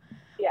 Yeah.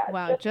 Yeah.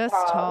 Wow, just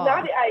tall.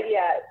 Not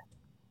yet.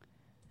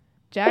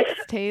 Jax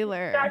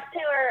Taylor. Jax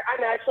Taylor,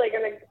 I'm actually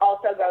going to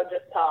also go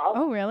just tall.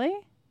 Oh, really?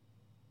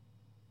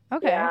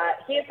 Okay. Yeah,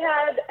 he's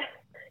had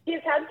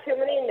too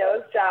many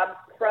nose jobs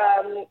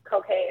from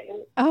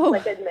cocaine. Oh.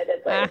 Like,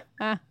 admittedly.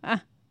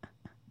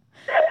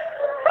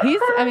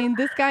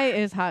 This guy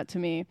is hot to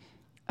me.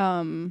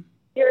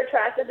 You're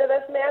attracted to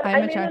this man?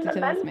 I'm attracted to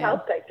this man. The men's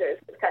health pictures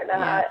is kind of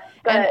hot.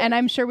 And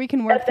I'm sure we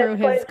can work through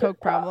his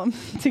coke problem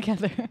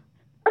together.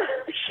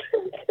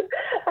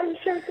 I'm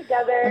sure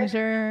together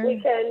we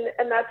can,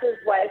 and that's his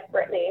wife,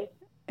 Brittany.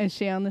 Is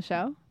she on the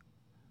show?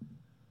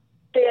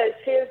 She is.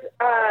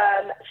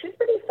 She's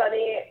pretty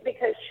funny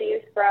because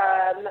she's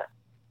from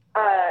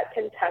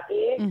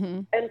Kentucky,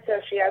 and so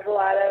she has a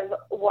lot of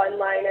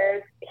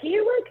one-liners. He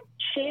like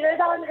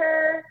cheated on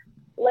her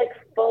like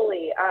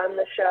fully on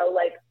the show.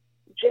 Like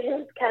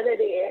James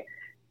Kennedy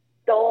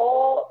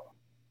stole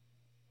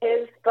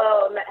his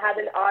phone that had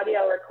an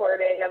audio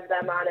recording of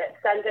them on it,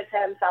 sent it to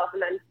himself,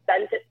 and then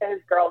sent it to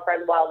his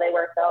girlfriend while they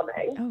were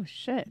filming. Oh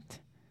shit.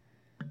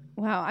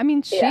 Wow, I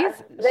mean, she's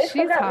hot.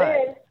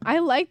 Married. I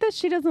like that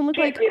she doesn't look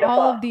like beautiful.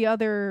 All of the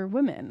other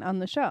women on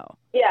the show.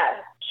 Yeah,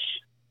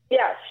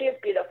 she's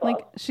beautiful.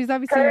 Like, she's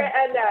obviously... Her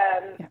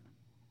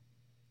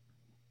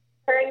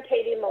and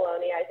Katie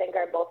Maloney, I think,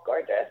 are both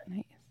gorgeous.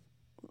 Nice.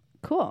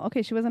 Cool.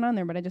 Okay, she wasn't on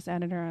there, but I just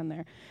added her on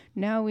there.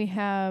 Now we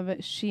have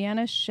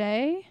Sheena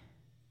Shea.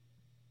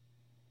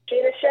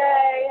 Sheena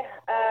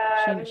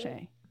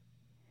Shea.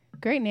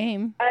 Great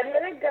name. I'm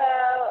going to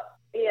go...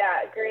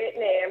 Yeah, great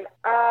name.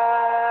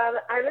 I'm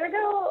gonna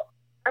go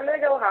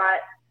hot.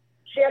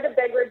 She had a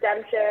big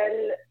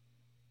redemption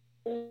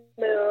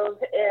move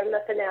in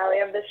the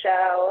finale of the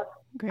show.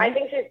 Great. I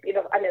think she's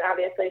beautiful. I mean,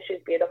 obviously she's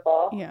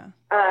beautiful. Yeah.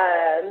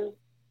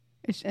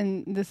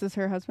 And this is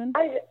her husband?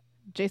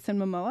 Jason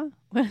Momoa?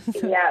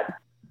 Yeah.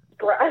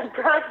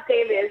 Brock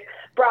Davies.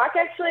 Brock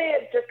actually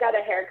just got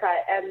a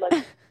haircut and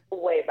looks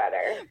way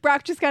better.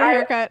 Brock just got a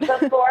haircut.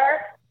 Before...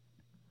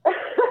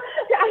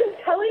 I'm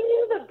telling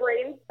you, the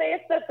brain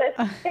space that this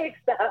takes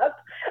up.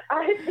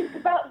 I think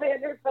about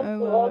Vanderpump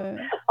Rules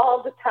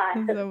all the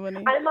time. So funny.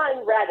 I'm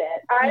on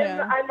Reddit.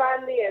 I'm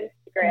on the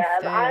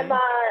Instagram. I'm on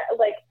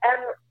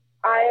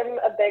I am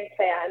a big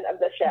fan of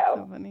the show.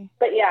 So funny.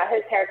 But yeah,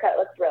 his haircut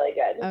looks really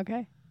good.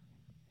 Okay,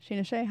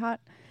 Sheena Shea, hot.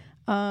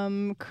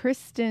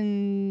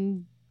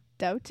 Kristen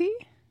Doughty.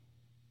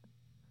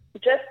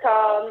 Just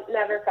tall.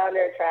 Never found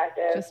her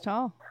attractive. Just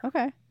tall.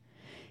 Okay.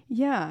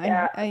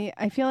 Yeah.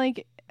 I feel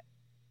like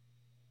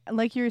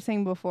you were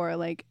saying before,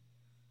 like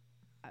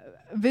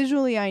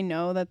visually I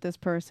know that this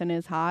person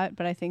is hot,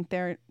 but I think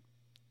they're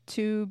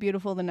too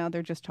beautiful that now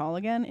they're just tall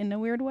again in a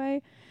weird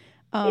way.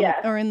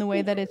 Or in the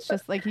way that it's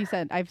just like you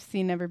said, I've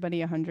seen everybody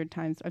 100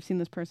 times. I've seen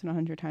this person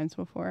 100 times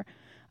before.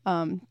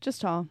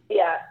 Just tall.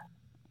 Yeah.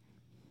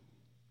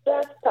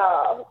 Just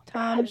tall.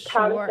 Tom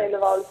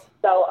Sandoval is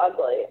so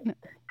ugly. No.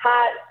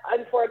 Hot,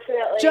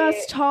 unfortunately.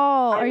 Just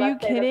tall. Are you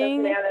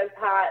kidding? This man is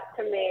hot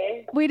to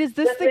me. Wait, is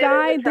this the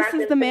guy? This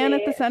is the man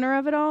at the center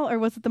of it all? Or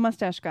was it the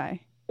mustache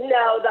guy?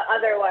 No, the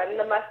other one,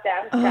 the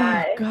mustache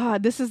guy. Oh,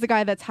 God. This is the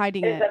guy that's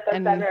hiding it. Is at the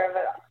center of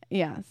it all.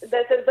 Yes.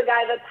 This is the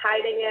guy that's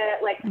hiding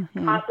it, like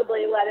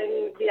possibly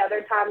letting the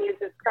other Tom use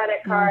his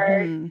credit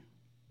card,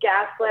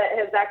 gaslit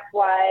his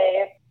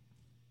ex-wife.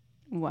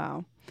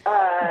 Wow.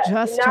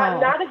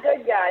 Not a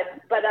good guy,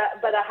 but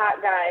a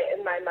hot guy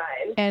in my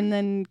mind. And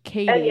then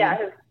Katie. And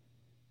yeah,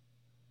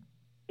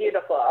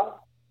 beautiful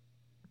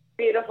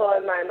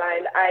in my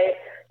mind.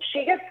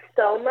 She gets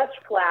so much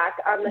flack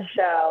on the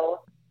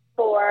show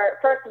for,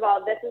 first of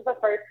all, this is the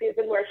first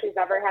season where she's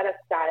ever had a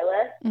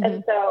stylist,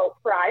 and so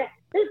prior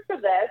to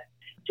this,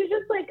 she's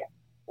just like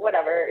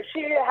whatever.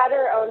 She had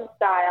her own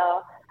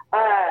style,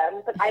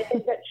 but I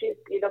think that she's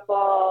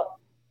beautiful,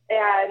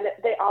 and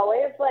they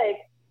always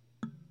like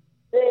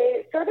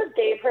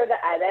the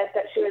edit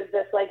that she was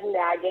this like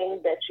nagging,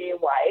 bitchy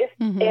wife.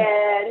 Mm-hmm.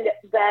 And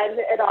then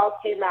it all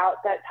came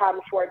out that Tom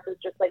Schwartz was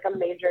just like a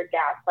major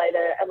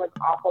gaslighter and was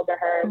awful to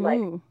her and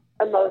like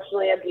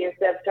emotionally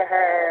abusive to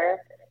her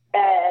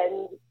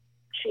and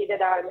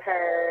cheated on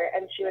her,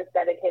 and she was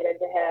dedicated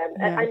to him.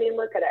 And I mean,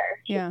 look at her.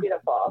 She's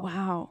beautiful.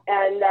 Wow.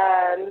 And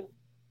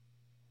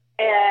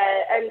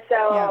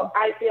so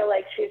I feel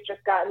like she's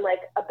just gotten like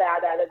a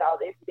bad edit all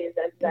these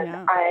seasons,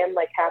 and I am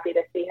like happy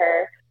to see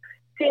her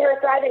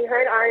thriving.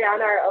 Her and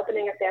Ariana are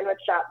opening a sandwich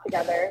shop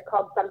together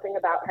called Something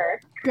About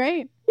Her.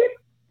 Great.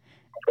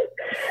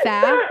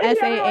 Sah,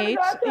 S-A-H.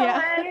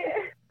 Yeah.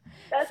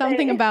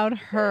 Something About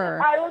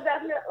Her. I will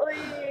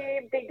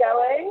definitely be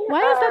going.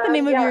 Why is that the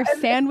name of your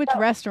sandwich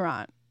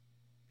restaurant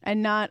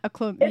and not a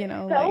club? It's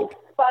so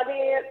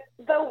funny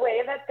the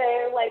way that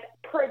they like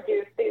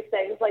produce these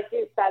things, like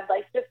you said,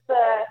 like just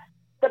the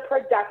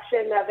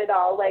production of it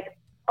all. Like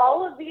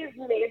all of these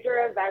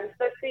major events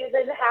this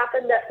season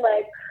happened at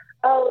like,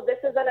 oh, this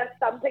is at a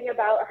Something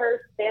About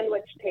Her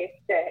sandwich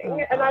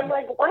tasting. And I'm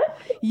like, what?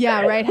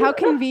 Yeah, right. How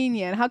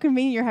convenient. How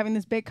convenient you're having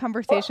this big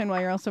conversation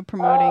while you're also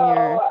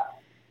promoting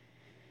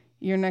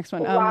your next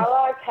one.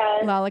 Lala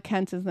Kent. Lala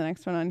Kent is the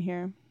next one on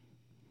here.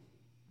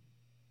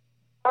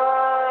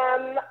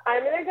 I'm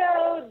going to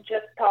go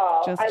Just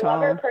Tall. I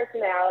love her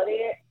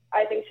personality.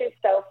 I think she's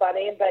so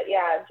funny, but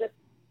yeah, just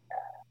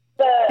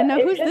And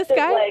now who's this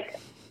guy? Like...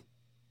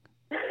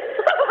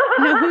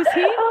 No, who's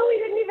he? Oh, we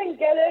didn't even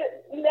get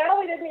it. No,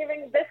 we didn't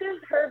even. This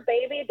is her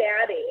baby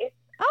daddy.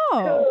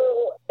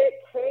 Oh. Who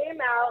it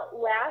came out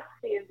last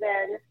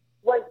season,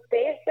 was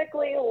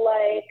basically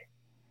like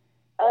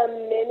a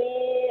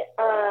mini,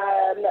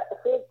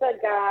 who's the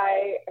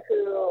guy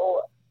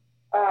who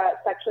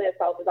sexually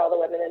assaulted all the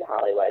women in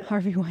Hollywood?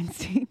 Harvey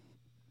Weinstein.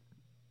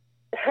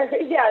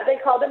 Yeah, they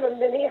called him a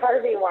mini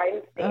Harvey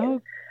Weinstein.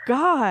 Oh,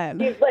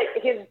 God. He's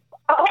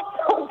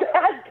also a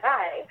bad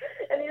guy,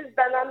 and he's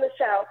been on the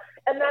show.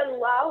 And then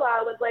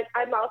Lala was like,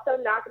 I'm also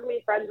not going to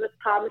be friends with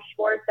Tom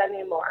Schwartz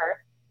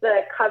anymore,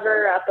 the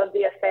cover-up of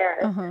the affair.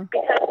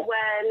 Because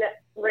when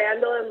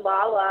Randall and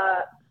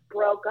Lala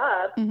broke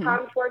up,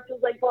 Tom Schwartz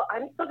was like, well,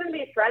 I'm still going to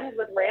be friends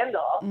with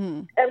Randall.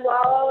 And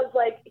Lala was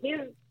like,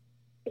 he's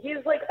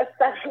like a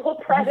sexual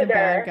predator. He's a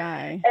bad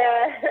guy.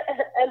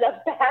 And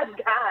a bad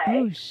guy.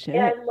 Oh, shit.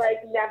 And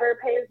like never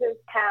pays his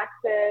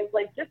taxes,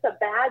 like just a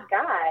bad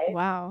guy.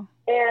 Wow.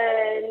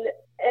 And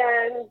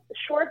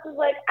Schwartz is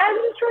like, I'm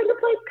just trying to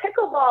play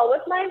pickleball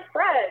with my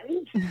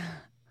friend.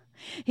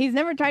 He's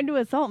never tried to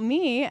assault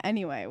me.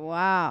 Anyway,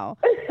 wow.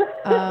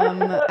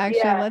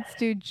 Actually, let's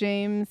do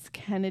James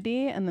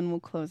Kennedy, and then we'll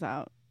close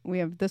out. We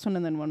have this one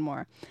and then one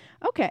more.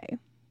 Okay.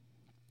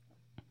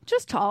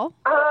 Just Tall.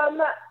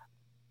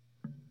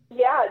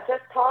 Yeah,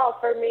 Just Tall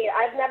for me.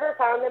 I've never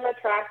found him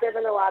attractive,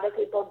 and a lot of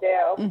people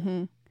do.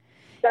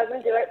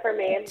 Doesn't do it for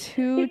me.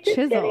 Too he's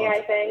chiseled. Skinny,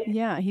 I think.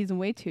 Yeah, he's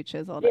way too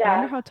chiseled. Yeah. I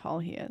wonder how tall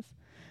he is.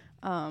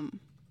 That's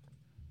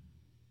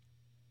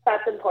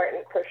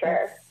important for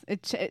sure.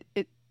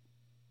 It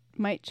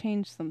might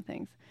change some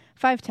things.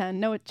 5'10".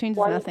 No, it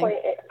changes nothing.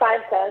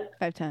 5'10".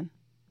 5'10".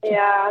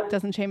 Yeah.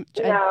 Doesn't change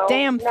no, a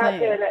damn thing. Not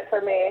doing it for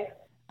me.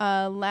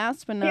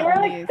 Last but not you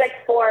were least. like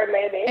 6'4",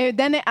 maybe.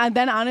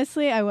 Then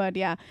honestly, I would,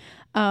 yeah.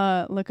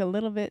 Look a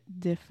little bit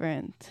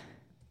different.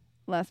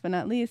 Last but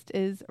not least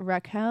is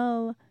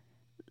Raquel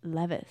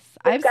Leviss.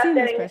 I've seen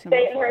this person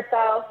before.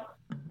 Herself.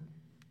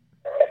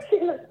 I've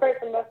seen this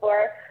person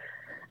before.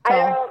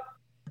 Tall.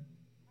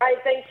 I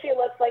think she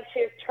looks like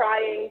she's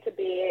trying to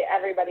be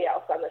everybody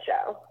else on the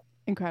show.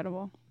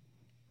 Incredible.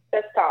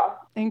 This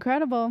tall.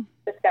 Incredible.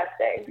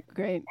 Disgusting.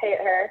 Great. Hate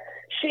her.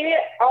 She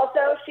is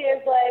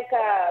like,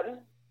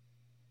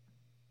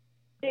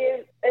 she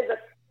is a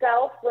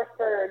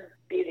self-referred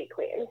beauty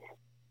queen.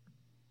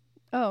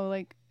 Oh,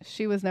 like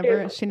she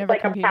never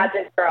like competed. A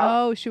pageant girl.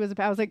 Oh,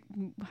 I was like,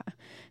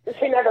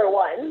 she never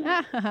won.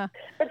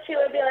 But she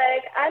would be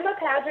like, I'm a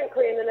pageant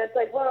queen, and it's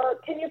like, well,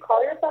 can you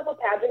call yourself a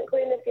pageant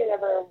queen if you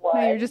never won?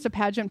 No, you're just a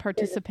pageant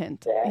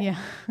participant. Yeah.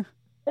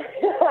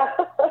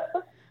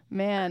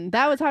 Man,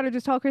 that was hard to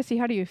just tell. Christy,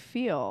 how do you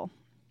feel?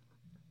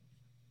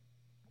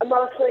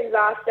 Emotionally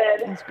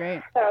exhausted. That's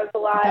great. That was a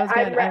lot. That was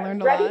good. I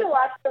learned a lot. I'm ready to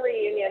watch the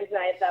reunion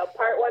tonight, though.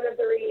 Part 1 of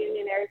the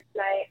reunion airs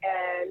tonight,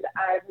 and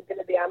I'm going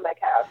to be on my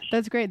couch.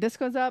 That's great. This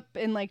goes up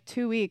in like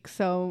 2 weeks,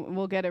 so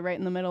we'll get it right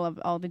in the middle of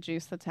all the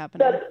juice that's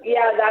happening. So,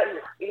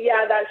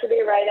 that should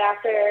be right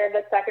after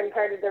the second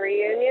part of the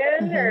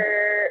reunion,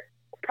 or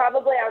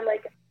probably on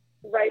like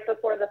right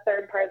before the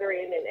third part of the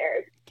reunion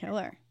airs.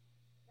 Killer.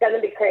 Gonna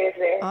be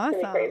crazy.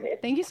 Awesome. Crazy.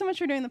 Thank you so much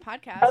for doing the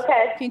podcast.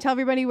 Okay. Can you tell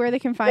everybody where they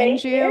can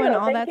find you and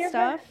all Thank that you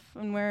stuff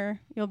and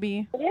where you'll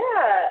be?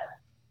 Yeah.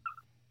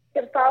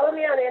 You can follow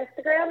me on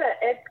Instagram at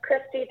It's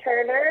Christi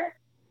Turner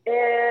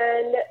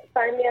and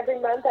find me every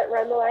month at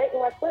Run the Light in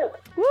West Loop.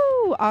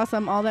 Woo!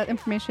 Awesome. All that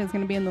information is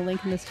going to be in the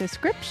link in this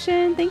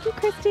description. Thank you,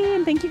 Christy,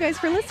 and thank you guys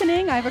for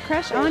listening. I have a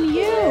crush on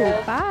you.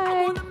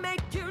 Bye.